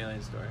wish I had an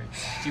alien story.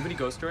 Do you have any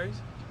ghost stories?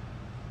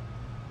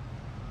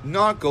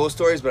 Not ghost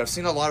stories, but I've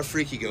seen a lot of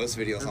freaky ghost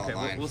videos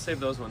online. We'll save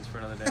those ones for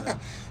another day then.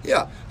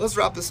 Yeah, let's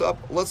wrap this up.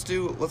 Let's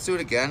do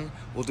it again.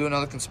 We'll do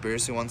another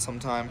conspiracy one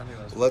sometime.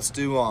 Let's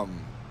do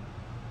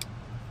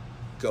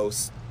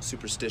ghosts,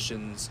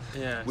 superstitions.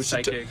 Yeah,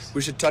 psychics.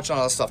 We should touch on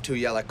all that stuff too.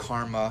 Yeah, like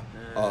karma.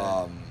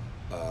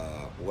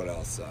 What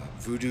else?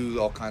 Voodoo,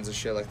 all kinds of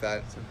shit like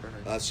that.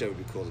 That shit would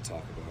be cool to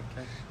talk about.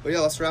 Okay. But yeah,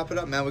 let's wrap it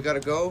up, man. We gotta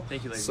go.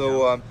 Thank you, ladies.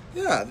 So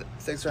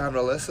thanks for having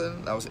a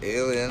listen. That was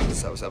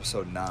Aliens. That was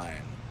episode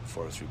 9,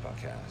 403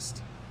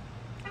 podcast.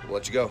 We'll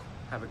let you go.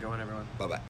 Have a good one, everyone. Bye bye.